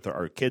engage with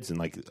our kids in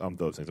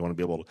those things. I want to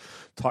be able to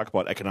talk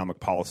about economic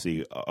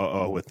policy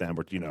with them,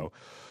 or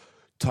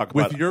talk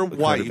about with your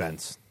wife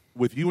events.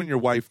 With you and your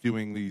wife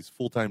doing these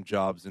full-time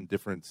jobs in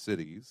different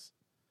cities,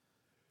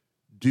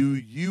 do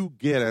you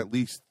get at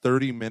least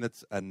 30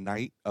 minutes a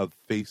night of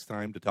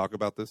FaceTime to talk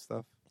about this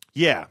stuff?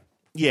 Yeah.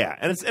 Yeah,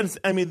 and it's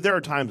I mean, there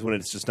are times when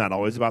it's just not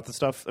always about the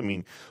stuff. I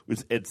mean,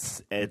 but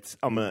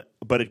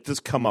it does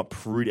come up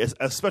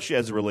especially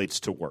as it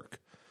relates to work.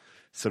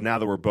 So now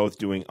that we're both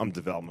doing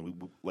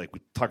development, we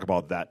talk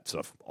about that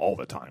stuff all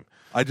the time.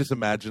 I just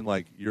imagine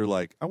you're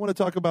like, I want to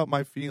talk about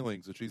my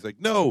feelings, and she's like,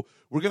 no,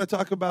 we're going to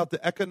talk about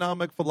the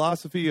economic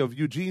philosophy of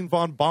Eugene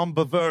von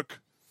Bombewerk.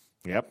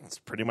 Yep, it's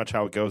pretty much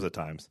how it goes at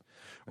times.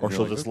 Or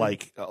she'll just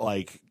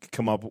okay.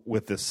 Come up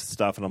with this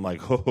stuff, and I'm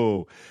like,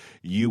 oh,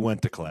 you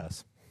went to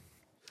class.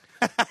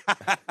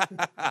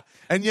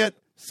 And yet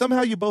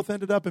somehow you both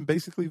ended up in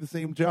basically the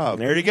same job.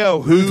 There you go.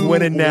 Who's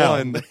winning now?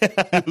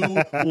 Who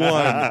won?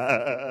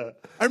 I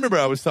remember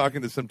I was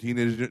talking to some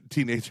teenager,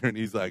 and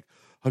he's like,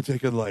 I'm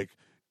taking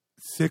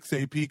 6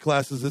 AP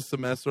classes this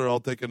semester. I'll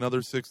take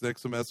another 6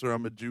 next semester.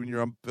 I'm a junior.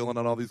 I'm filling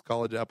out all these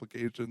college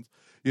applications.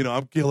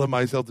 I'm killing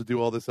myself to do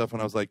all this stuff.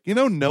 And I was like,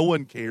 no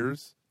one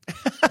cares.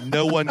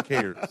 No one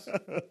cares.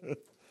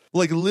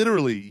 Like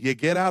literally, you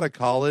get out of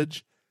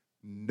college,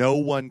 no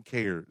one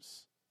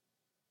cares.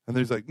 And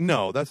there's like,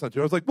 no, that's not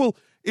true. I was like, well,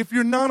 if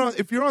you're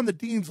on the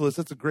dean's list,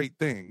 that's a great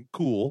thing.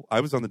 Cool.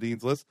 I was on the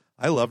dean's list.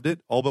 I loved it,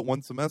 all but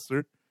one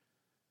semester.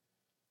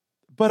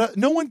 But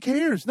no one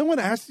cares. No one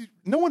asks you.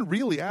 No one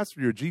really asks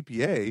for your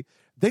GPA.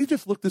 They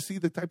just look to see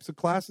the types of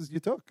classes you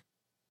took.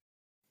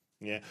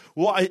 Yeah.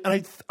 Well,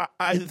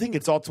 I think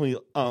it's ultimately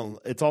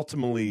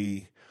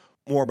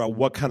more about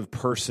what kind of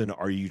person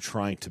are you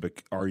trying to be,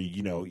 are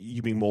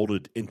you being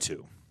molded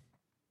into?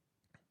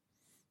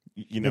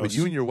 But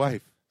you and your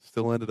wife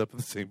still ended up in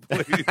the same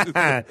place.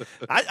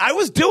 I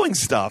was doing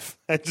stuff.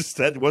 I just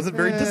said it wasn't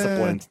very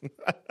disciplined.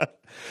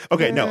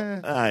 Okay,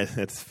 no,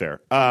 that's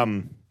fair.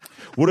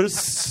 What are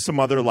some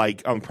other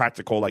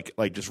practical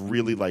just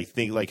really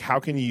think how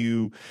do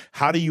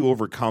you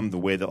overcome the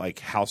way that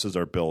houses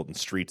are built and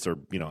streets are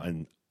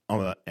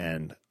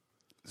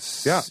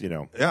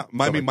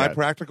My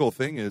practical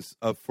thing is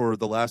for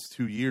the last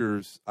 2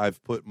 years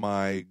I've put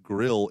my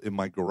grill in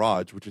my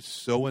garage, which is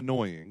so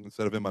annoying,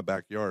 instead of in my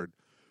backyard,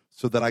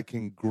 so that I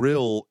can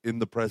grill in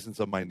the presence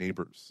of my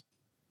neighbors.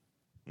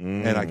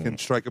 And I can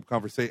strike up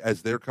conversation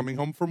as they're coming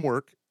home from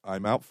work.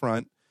 I'm out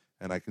front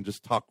and I can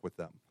just talk with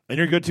them. And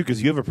you're good too,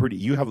 because you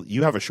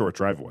have a short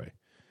driveway.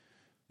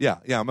 Yeah,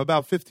 I'm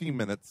about 15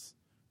 minutes,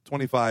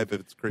 25 if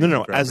it's crazy.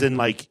 No, as in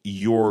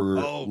your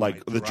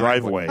the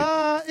driveway.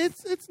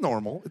 It's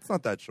normal. It's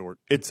not that short.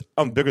 It's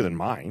bigger than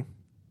mine.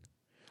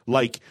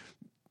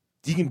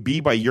 You can be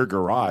by your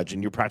garage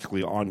and you're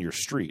practically on your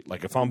street.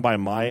 If I'm by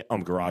my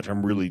garage,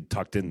 I'm really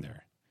tucked in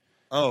there.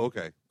 Oh,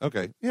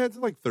 okay. Yeah, it's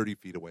 30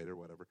 feet away or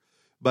whatever.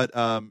 But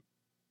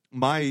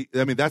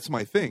that's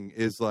my thing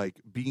is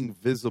being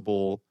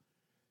visible,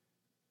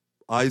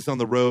 eyes on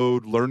the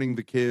road, learning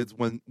the kids.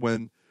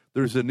 When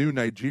there's a new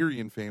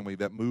Nigerian family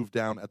that moved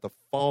down at the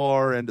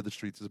far end of the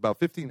streets, there's about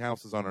 15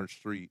 houses on our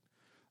street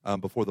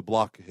before the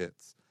block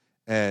hits,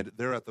 and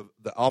they're at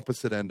the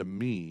opposite end of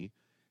me.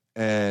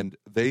 And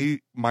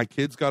my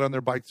kids got on their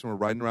bikes and were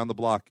riding around the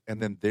block,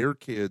 and then their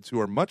kids, who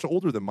are much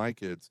older than my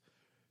kids,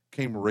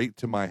 came right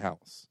to my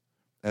house.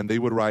 And they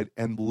would ride,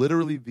 and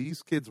literally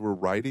these kids were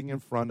riding in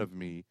front of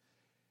me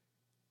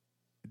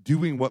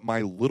doing what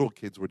my little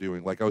kids were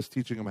doing. I was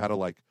teaching them how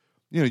to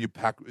you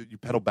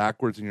pedal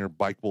backwards and your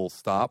bike will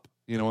stop,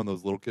 on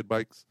those little kid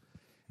bikes.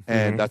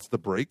 And that's the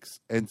brakes.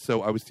 And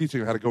so I was teaching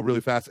them how to go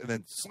really fast and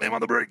then slam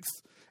on the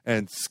brakes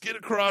and skid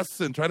across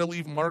and try to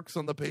leave marks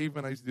on the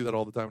pavement. I used to do that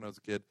all the time when I was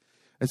a kid.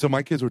 And so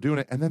my kids were doing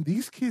it. And then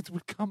these kids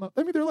would come up.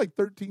 I mean, they're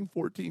 13,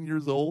 14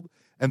 years old.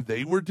 And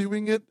they were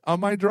doing it on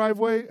my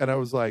driveway. And I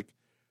was like,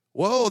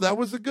 whoa, that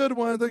was a good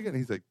one. And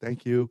he's like,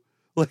 thank you.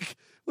 Like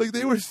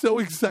they were so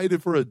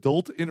excited for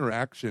adult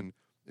interaction.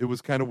 It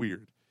was kind of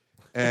weird.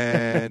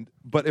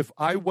 But if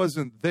I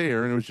wasn't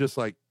there and it was just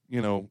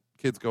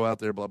kids go out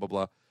there, blah, blah,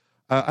 blah.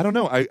 I don't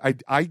know.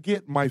 I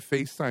get my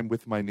FaceTime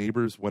with my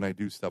neighbors when I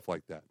do stuff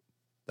like that.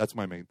 That's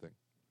my main thing.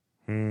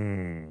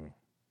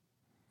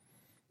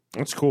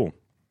 That's cool.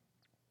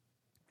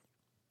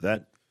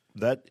 That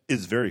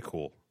is very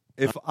cool.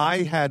 If I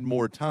had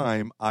more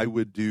time, I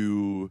would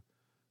do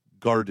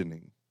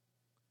gardening.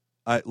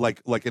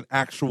 Like an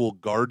actual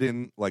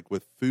garden,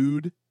 with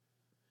food.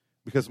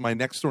 Because my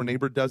next door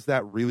neighbor does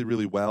that really,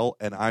 really well.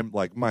 And I'm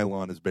my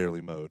lawn is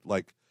barely mowed.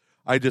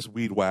 I just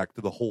weed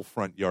whacked the whole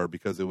front yard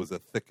because it was a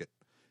thicket.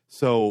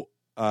 So,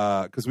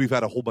 because we've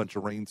had a whole bunch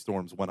of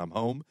rainstorms when I'm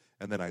home,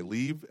 and then I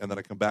leave, and then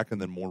I come back,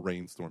 and then more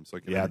rainstorms, so I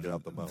can get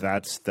out the mow.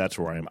 That's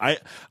where I am. I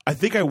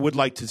think I would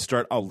like to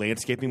start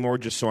landscaping more,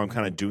 just so I'm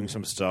kind of doing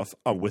some stuff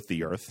with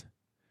the earth.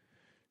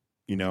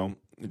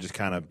 Just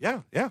kind of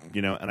yeah.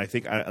 And I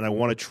think I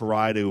want to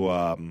try to.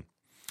 I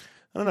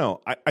don't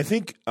know. I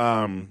think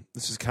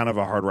this is kind of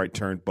a hard right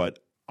turn, but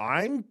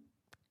I'm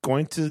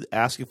going to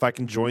ask if I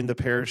can join the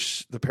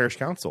parish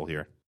council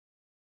here.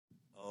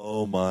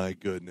 Oh my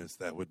goodness,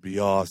 that would be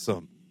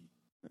awesome.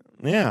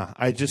 Yeah,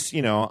 I just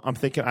I'm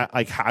thinking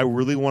I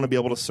really want to be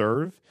able to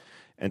serve,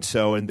 and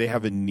they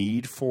have a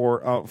need for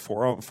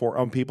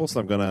people,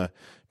 so I'm gonna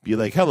be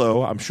like,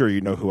 hello, I'm sure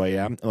you know who I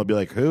am, and they'll be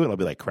like, who, and I'll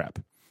be like, crap.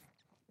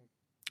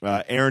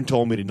 Aaron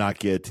told me to not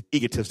get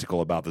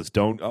egotistical about this.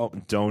 Don't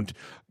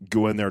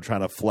go in there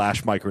trying to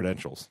flash my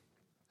credentials.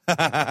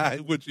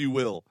 Which you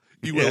will.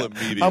 You will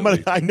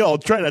immediately. I know. I'll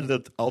try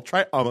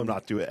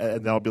not to,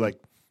 and then I'll be like,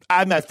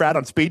 I'm Matt Fradd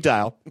on speed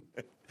dial.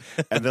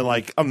 And then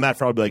I'm Matt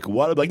Fradd, I'll be like,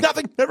 what? I'll be like,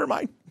 nothing. Never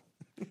mind.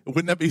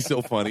 Wouldn't that be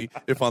so funny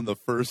if on the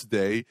first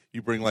day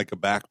you bring a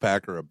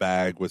backpack or a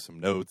bag with some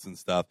notes and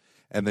stuff,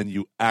 and then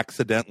you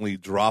accidentally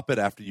drop it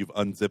after you've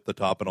unzipped the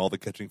top and all the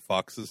Catching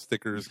Foxes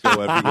stickers go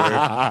everywhere? You're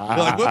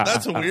like, well,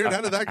 that's weird. How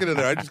did that get in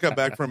there? I just got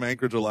back from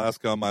Anchorage,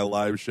 Alaska on my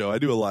live show. I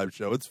do a live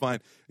show. It's fine.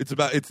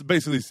 It's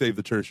basically Save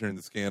the Church during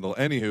the scandal.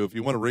 Anywho, if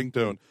you want a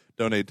ringtone,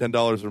 donate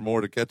 $10 or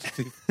more to Catch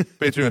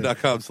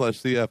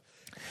Patreon.com/CF.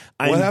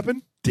 What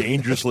happened?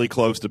 Dangerously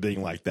close to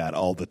being like that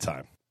all the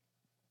time.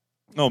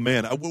 Oh,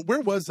 man.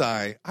 Where was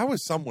I? I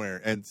was somewhere,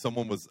 and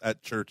someone was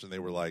at church, and they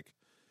were like,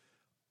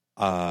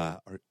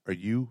 are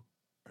you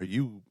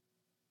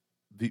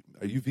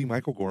are you the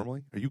Michael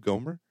Gormley? Are you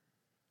Gomer?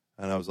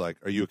 And I was like,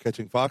 are you a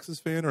Catching Foxes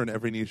fan or an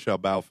Every Knee Shall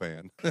Bow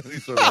fan? He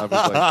sort of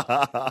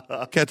was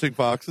like, Catching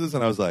Foxes.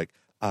 And I was like,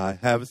 I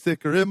have a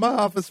sticker in my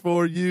office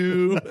for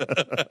you.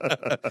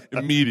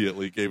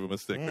 Immediately gave him a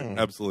sticker.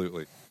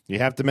 Absolutely. You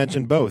have to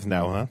mention both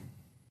now, huh?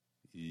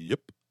 Yep.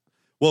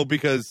 Well,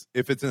 because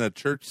if it's in a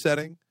church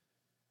setting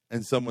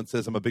and someone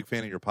says, I'm a big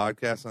fan of your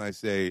podcast, and I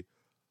say,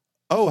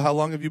 oh, how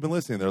long have you been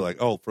listening? They're like,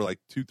 oh, for like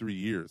 2-3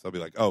 years. I'll be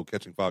like, oh,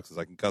 Catching Foxes.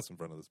 I can cuss in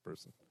front of this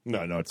person.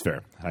 No, it's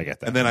fair. I get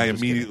that. And then I I'm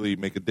just immediately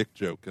make a dick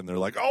joke, and they're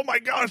like, oh, my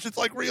gosh, it's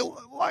like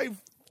real life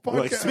podcast.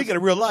 Like, speaking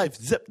of real life,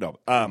 zip. No.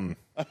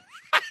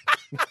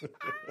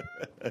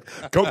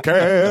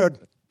 Cocaine.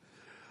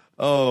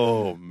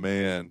 Oh,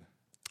 man.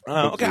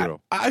 Okay.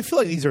 Zero. I feel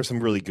like these are some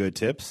really good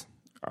tips.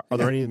 Are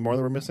there any more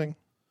that we're missing?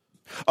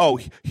 Oh,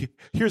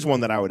 here's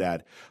one that I would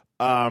add.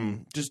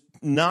 Just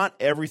not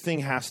everything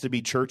has to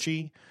be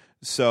churchy.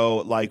 So,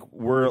 like,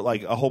 we're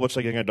like a whole bunch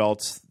of young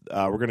adults.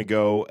 We're going to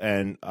go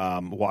and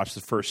watch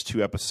the first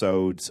 2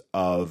 episodes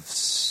of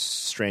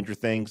Stranger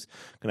Things.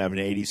 Going to have an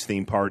 80s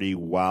theme party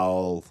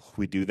while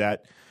we do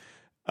that.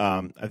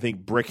 I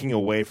think breaking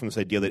away from this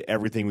idea that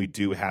everything we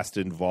do has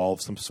to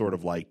involve some sort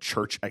of like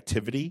church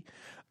activity.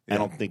 Yeah. I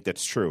don't think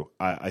that's true.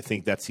 I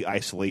think that's the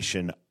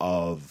isolation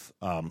of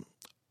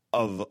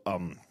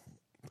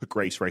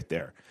grace right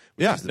there.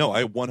 Yeah, no,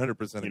 I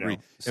 100% agree.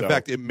 So, in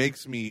fact, it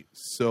makes me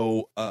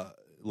so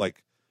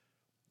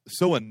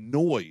so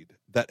annoyed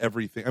that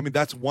everything. I mean,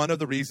 that's one of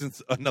the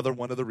reasons. Another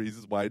one of the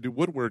reasons why I do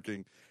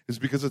woodworking is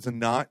because it's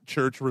not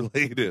church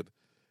related.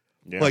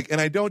 Yeah. Like, and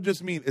I don't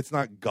just mean it's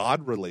not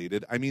God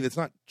related. I mean, it's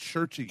not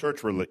churchy.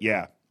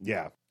 Yeah.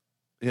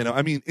 You know,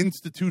 I mean,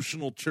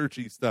 institutional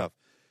churchy stuff.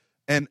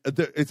 And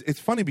it's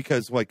funny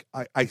because, like,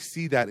 I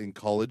see that in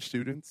college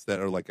students that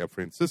are like a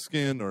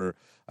Franciscan, or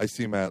I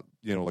see them at,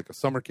 like a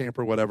summer camp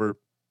or whatever,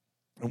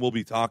 and we'll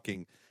be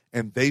talking,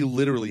 and they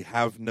literally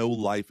have no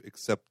life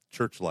except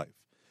church life.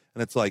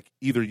 And it's like,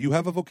 either you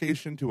have a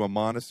vocation to a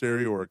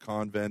monastery or a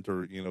convent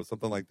or,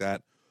 something like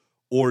that,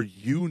 or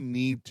you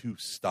need to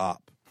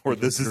stop. Or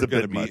this is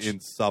going to much. be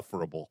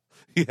insufferable.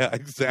 Yeah,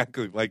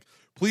 exactly. Like,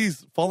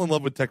 please fall in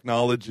love with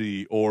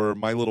technology or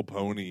My Little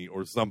Pony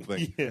or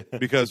something. Yeah.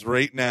 Because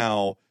right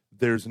now,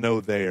 there's no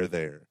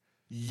there.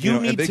 You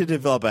need to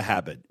develop a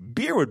habit.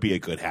 Beer would be a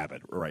good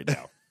habit right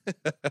now.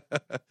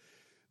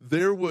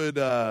 There would,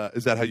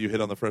 is that how you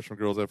hit on the freshman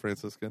girls at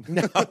Franciscan? No.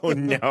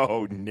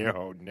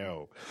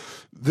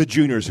 The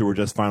juniors who were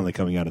just finally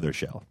coming out of their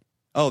shell.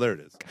 Oh, there it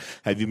is.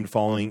 Have you been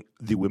following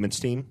the women's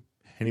team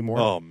anymore?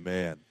 Oh,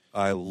 man.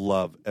 I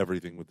love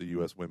everything with the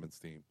U.S. women's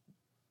team.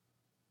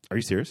 Are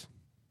you serious?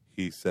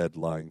 He said,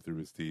 lying through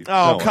his teeth.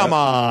 Oh, come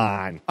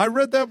on. I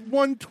read that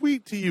one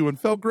tweet to you and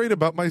felt great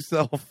about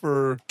myself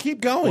for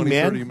keep going, 20,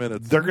 man. 30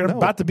 minutes. They're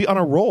about to be on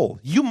a roll.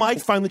 You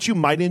might find that you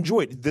might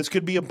enjoy it. This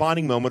could be a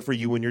bonding moment for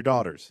you and your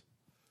daughters.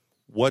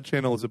 What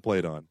channel is it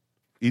played on?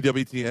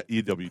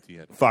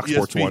 EWTN. Fox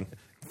Sports 1.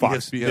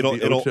 Fox.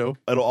 ESPN,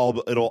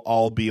 It'll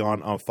all be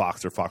on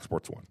Fox or Fox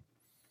Sports 1.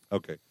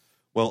 Okay.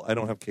 Well, I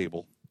don't have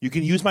cable. You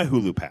can use my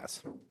Hulu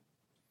pass.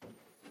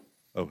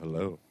 Oh,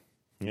 hello.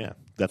 Yeah,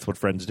 that's what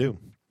friends do.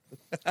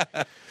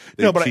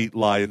 They cheat,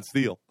 lie, and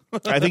steal.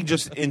 I think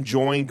just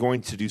enjoying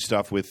going to do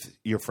stuff with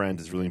your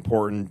friends is really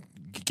important.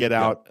 Get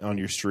out on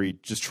your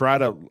street. Just try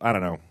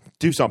to,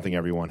 do something,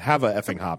 everyone. Have a effing hobby.